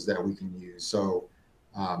 resources that we can use. So,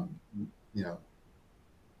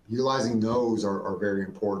 utilizing those are very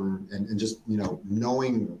important, and just,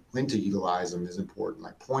 knowing when to utilize them is important,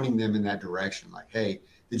 like pointing them in that direction. Like, hey,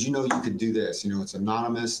 did you know you could do this? It's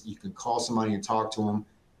anonymous. You can call somebody and talk to them.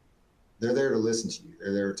 They're there to listen to you.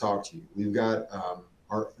 They're there to talk to you. We've got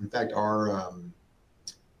our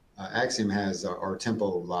Axiom has our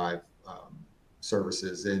Tempo Live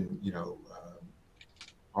services, and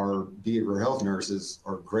our behavioral health nurses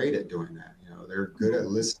are great at doing that. They're good at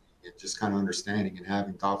listening and just kind of understanding and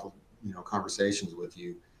having thoughtful, conversations with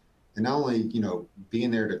you, and not only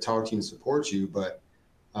being there to talk to you and support you, but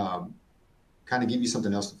kind of give you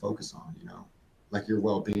something else to focus on. Like your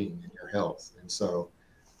well-being and your health. And so,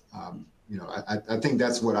 I think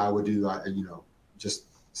that's what I would do. Just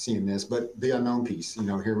seeing this, but the unknown piece.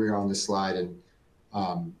 Here we are on this slide,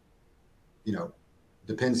 and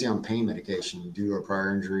dependency on pain medication due to a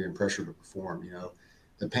prior injury and pressure to perform.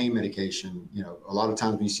 The pain medication, a lot of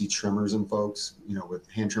times when you see tremors in folks, with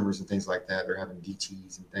hand tremors and things like that, they're having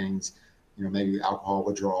DTs and things, maybe alcohol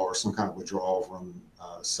withdrawal or some kind of withdrawal from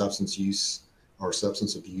substance use or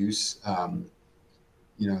substance abuse.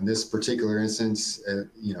 In this particular instance,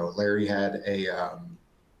 Larry had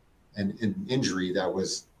an injury that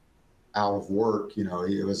was out of work.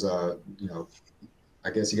 It was I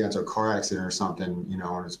guess he got into a car accident or something,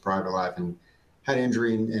 in his private life, and had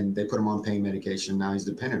injury, and they put him on pain medication. Now he's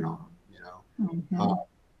dependent on them.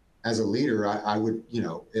 As a leader, I would,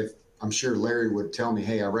 if I'm sure Larry would tell me,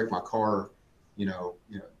 hey, I wrecked my car,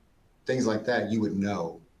 things like that, you would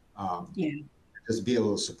know. Just be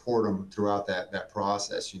able to support them throughout that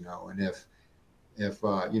process, and if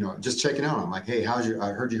just checking out on them, like, hey, I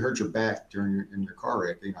heard you hurt your back in your car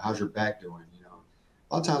wreck. How's your back doing?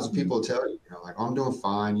 A lot of times people will tell you, like, oh, I'm doing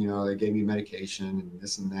fine. They gave me medication and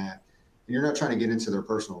this and that. And you're not trying to get into their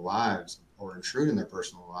personal lives or intrude in their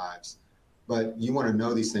personal lives, but you want to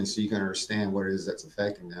know these things so you can understand what it is that's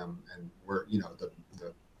affecting them, and where, the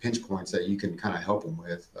pinch points that you can kind of help them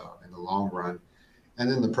with in the long run.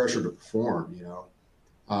 And then the pressure to perform,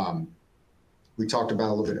 we talked about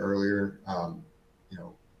a little bit earlier,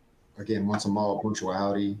 again, once a mile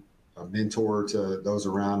punctuality, a mentor to those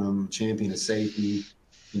around them, champion of safety,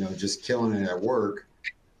 just killing it at work.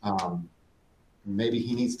 Maybe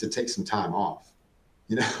he needs to take some time off,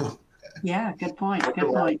 Yeah, good point. Good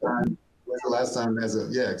point. When's the last time when's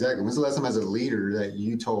the last time as a leader that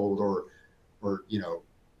you told or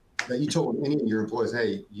that you told any of your employees,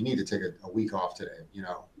 hey, you need to take a week off today, you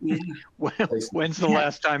know? Yeah. When's the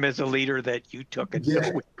last time as a leader that you took a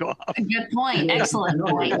week off? Good point. Yeah, Excellent no,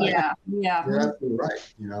 point. right. Yeah. You're absolutely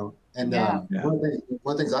right, you know? And one of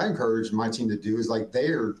the things I encourage my team to do is like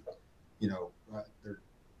they're, you know,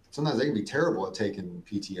 sometimes they can be terrible at taking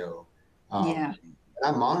PTO. And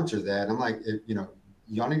I monitor that. I'm like, you know,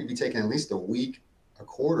 y'all need to be taking at least a week, a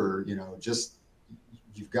quarter, you know, just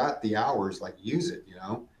you've got the hours, like use it, you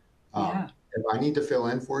know. If I need to fill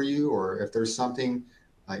in for you, or if there's something,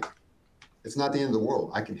 like, it's not the end of the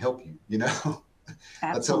world. I can help you, you know.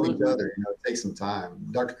 Let's help each other, you know, take some time.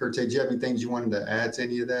 Dr. Kertay, do you have any things you wanted to add to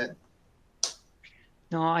any of that?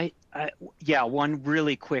 No, yeah, one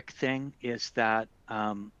really quick thing is that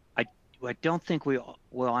I don't think we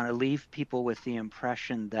want to leave people with the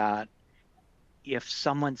impression that if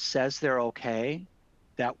someone says they're okay,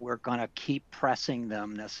 that we're going to keep pressing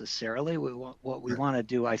them necessarily. What we want to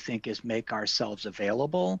do, I think, is make ourselves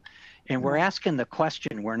available. And we're asking the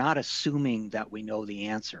question. We're not assuming that we know the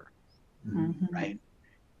answer, right?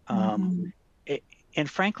 And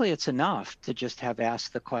frankly, it's enough to just have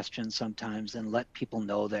asked the question sometimes and let people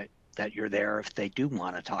know that you're there if they do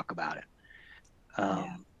want to talk about it.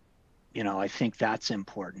 You know, I think that's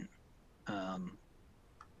important. There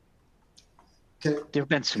have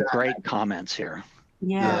been some great comments here.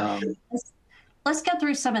 Let's go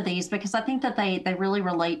through some of these, because I think that they really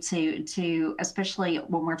relate to especially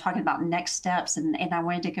when we're talking about next steps. And I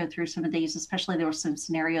wanted to go through some of these, especially there were some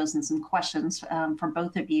scenarios and some questions from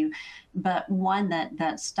both of you. But one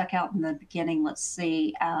that stuck out in the beginning, let's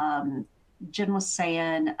see, Jen was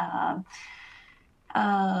saying,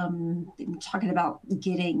 talking about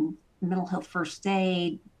getting mental health first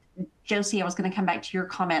aid. Josie, I was going to come back to your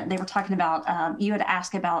comment. They were talking about, you had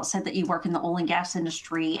asked about, said that you work in the oil and gas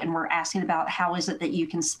industry, and we're asking about how is it that you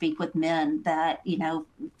can speak with men that, you know,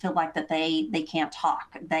 feel like that they can't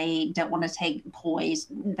talk. They don't want to take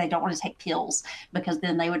poison. They don't want to take pills because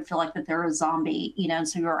then they would feel like that they're a zombie, you know. And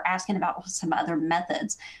so you were asking about some other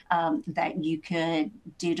methods that you could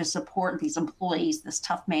do to support these employees, this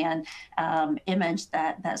tough man image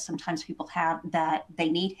that sometimes people have, that they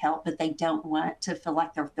need help, but they don't want to feel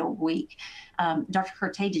like they're weak. Dr.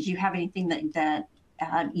 Kertay, did you have anything that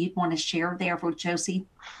you'd want to share there with Josie?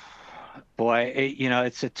 Boy, you know,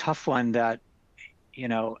 it's a tough one that, you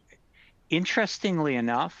know, interestingly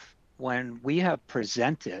enough, when we have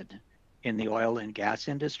presented in the oil and gas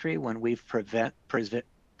industry, when we've presented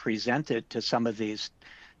to some of these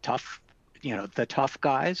tough, you know, the tough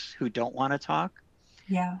guys who don't want to talk,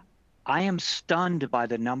 I am stunned by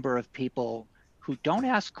the number of people who don't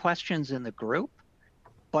ask questions in the group,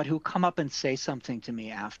 but who come up and say something to me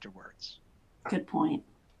afterwards. Good point.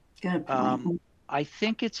 Good point. I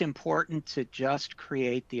think it's important to just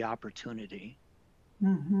create the opportunity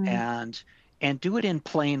and do it in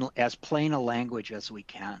as plain a language as we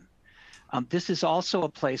can. This is also a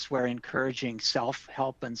place where encouraging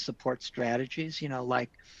self-help and support strategies, you know,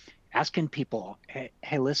 like asking people, hey,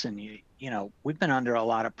 listen, you know, we've been under a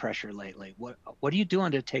lot of pressure lately. What are you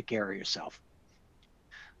doing to take care of yourself?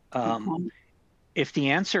 If the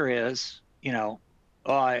answer is, you know,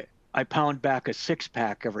 oh, I pound back a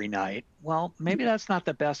 6-pack every night, well, maybe that's not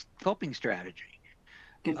the best coping strategy,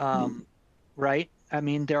 right? I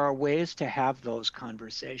mean, there are ways to have those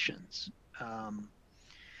conversations.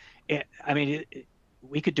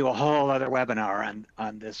 We could do a whole other webinar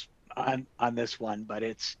on this one, but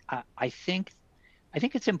I think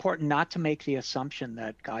it's important not to make the assumption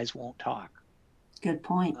that guys won't talk. Good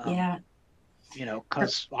point. You know,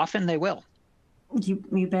 because often they will.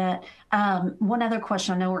 You bet. One other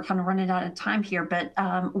question. I know we're kind of running out of time here, but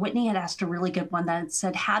Whitney had asked a really good one that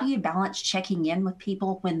said, how do you balance checking in with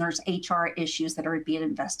people when there's HR issues that are being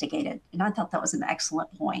investigated? And I thought that was an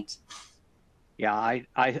excellent point. Yeah, I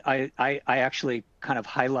actually kind of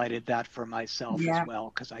highlighted that for myself as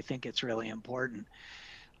well, because I think it's really important.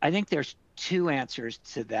 I think there's two answers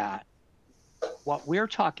to that. What we're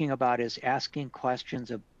talking about is asking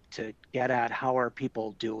questions to get at how are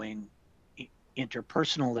people doing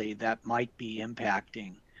interpersonally that might be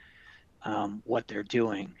impacting what they're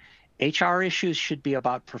doing. HR issues should be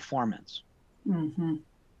about performance, and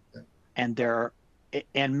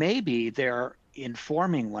maybe they're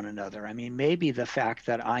informing one another. I mean, maybe the fact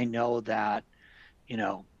that I know that, you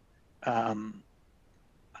know,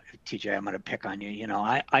 TJ, I'm going to pick on you. You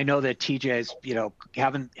know, I know that TJ's, you know,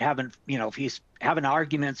 having, you know, if he's having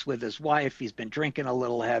arguments with his wife, he's been drinking a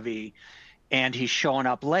little heavy, and he's showing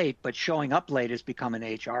up late, but showing up late has become an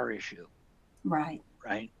HR issue. Right.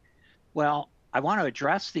 Well, I want to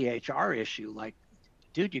address the HR issue. Like,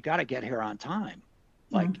 dude, you got to get here on time.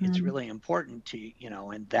 Like it's Mm-hmm. really important to,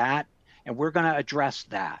 and we're going to address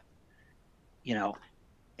that, you know,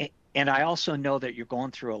 and I also know that you're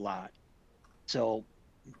going through a lot. So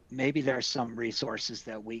maybe there's some resources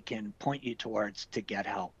that we can point you towards to get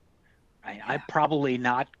help. Right? Yeah. I'm probably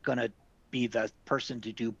not going to be the person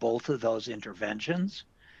to do both of those interventions,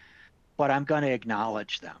 but I'm going to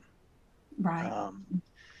acknowledge them. Right.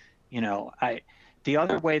 The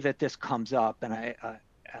other way that this comes up, and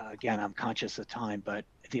again, I'm conscious of time, but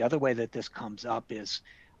the other way that this comes up is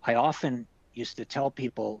I often used to tell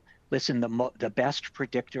people, listen, the best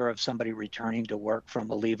predictor of somebody returning to work from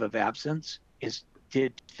a leave of absence is,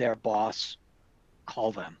 did their boss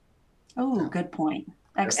call them? Oh, good point.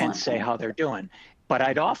 Excellent. And say how they're doing. But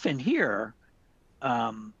I'd often hear,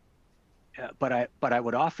 but I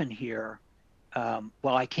would often hear,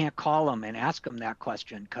 well, I can't call them and ask them that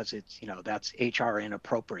question because it's, that's HR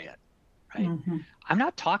inappropriate, right? Mm-hmm. I'm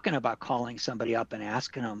not talking about calling somebody up and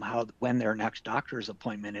asking them when their next doctor's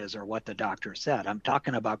appointment is or what the doctor said. I'm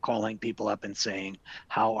talking about calling people up and saying,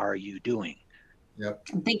 how are you doing? Yep.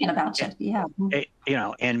 I'm thinking about you.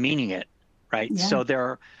 Yeah. And meaning it, right? Yeah.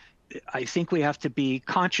 So I think we have to be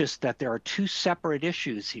conscious that there are two separate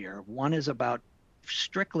issues here. One is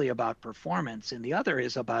strictly about performance, and the other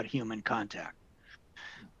is about human contact.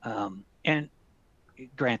 And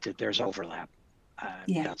granted, there's overlap.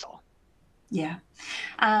 Yeah. That's all. Yeah.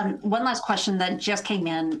 One last question that just came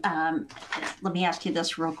in. Let me ask you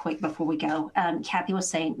this real quick before we go. Kathy was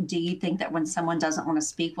saying, do you think that when someone doesn't want to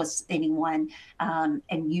speak with anyone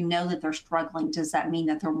and you know that they're struggling, does that mean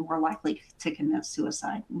that they're more likely to commit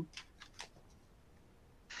suicide?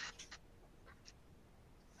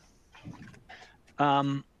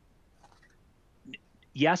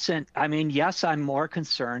 Yes, yes, I'm more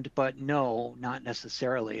concerned, but no, not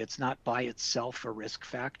necessarily. It's not by itself a risk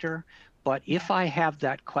factor. But if I have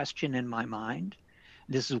that question in my mind,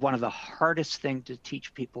 this is one of the hardest things to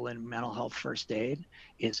teach people in mental health first aid,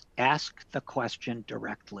 is ask the question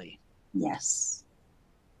directly. Yes.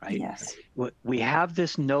 Right? Yes. We have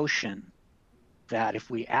this notion that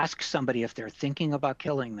if we ask somebody if they're thinking about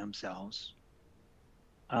killing themselves,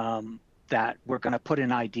 that we're going to put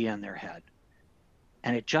an idea in their head.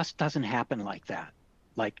 And it just doesn't happen like that.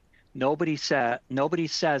 Like nobody says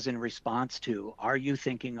in response to, are you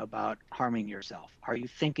thinking about harming yourself? Are you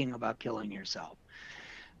thinking about killing yourself?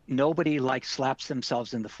 Nobody slaps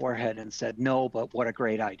themselves in the forehead and said, no, but what a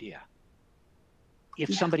great idea.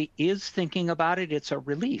 If somebody is thinking about it, it's a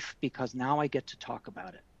relief because now I get to talk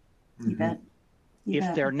about it. You bet.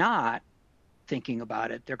 If they're not thinking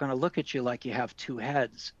about it, they're going to look at you like you have two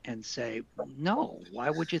heads and say, no, why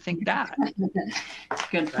would you think that?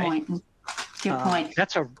 Good point. Right? Good point.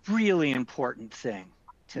 That's a really important thing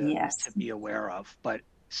to be aware of. But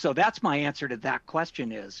so that's my answer to that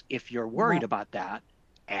question is, if you're worried about that,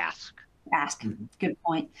 ask. Good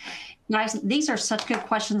point. Guys, these are such good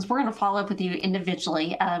questions. We're going to follow up with you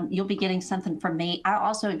individually. You'll be getting something from me. I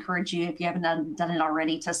also encourage you, if you haven't done it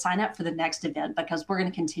already, to sign up for the next event because we're going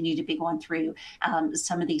to continue to be going through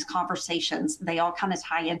some of these conversations. They all kind of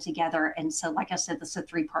tie in together. And so, like I said, this is a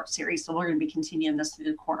 3-part series. So we're going to be continuing this through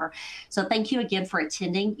the quarter. So thank you again for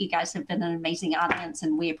attending. You guys have been an amazing audience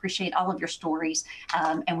and we appreciate all of your stories.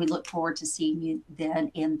 And we look forward to seeing you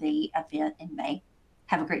then in the event in May.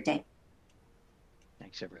 Have a great day.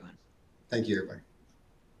 Thanks, everyone. Thank you, everybody.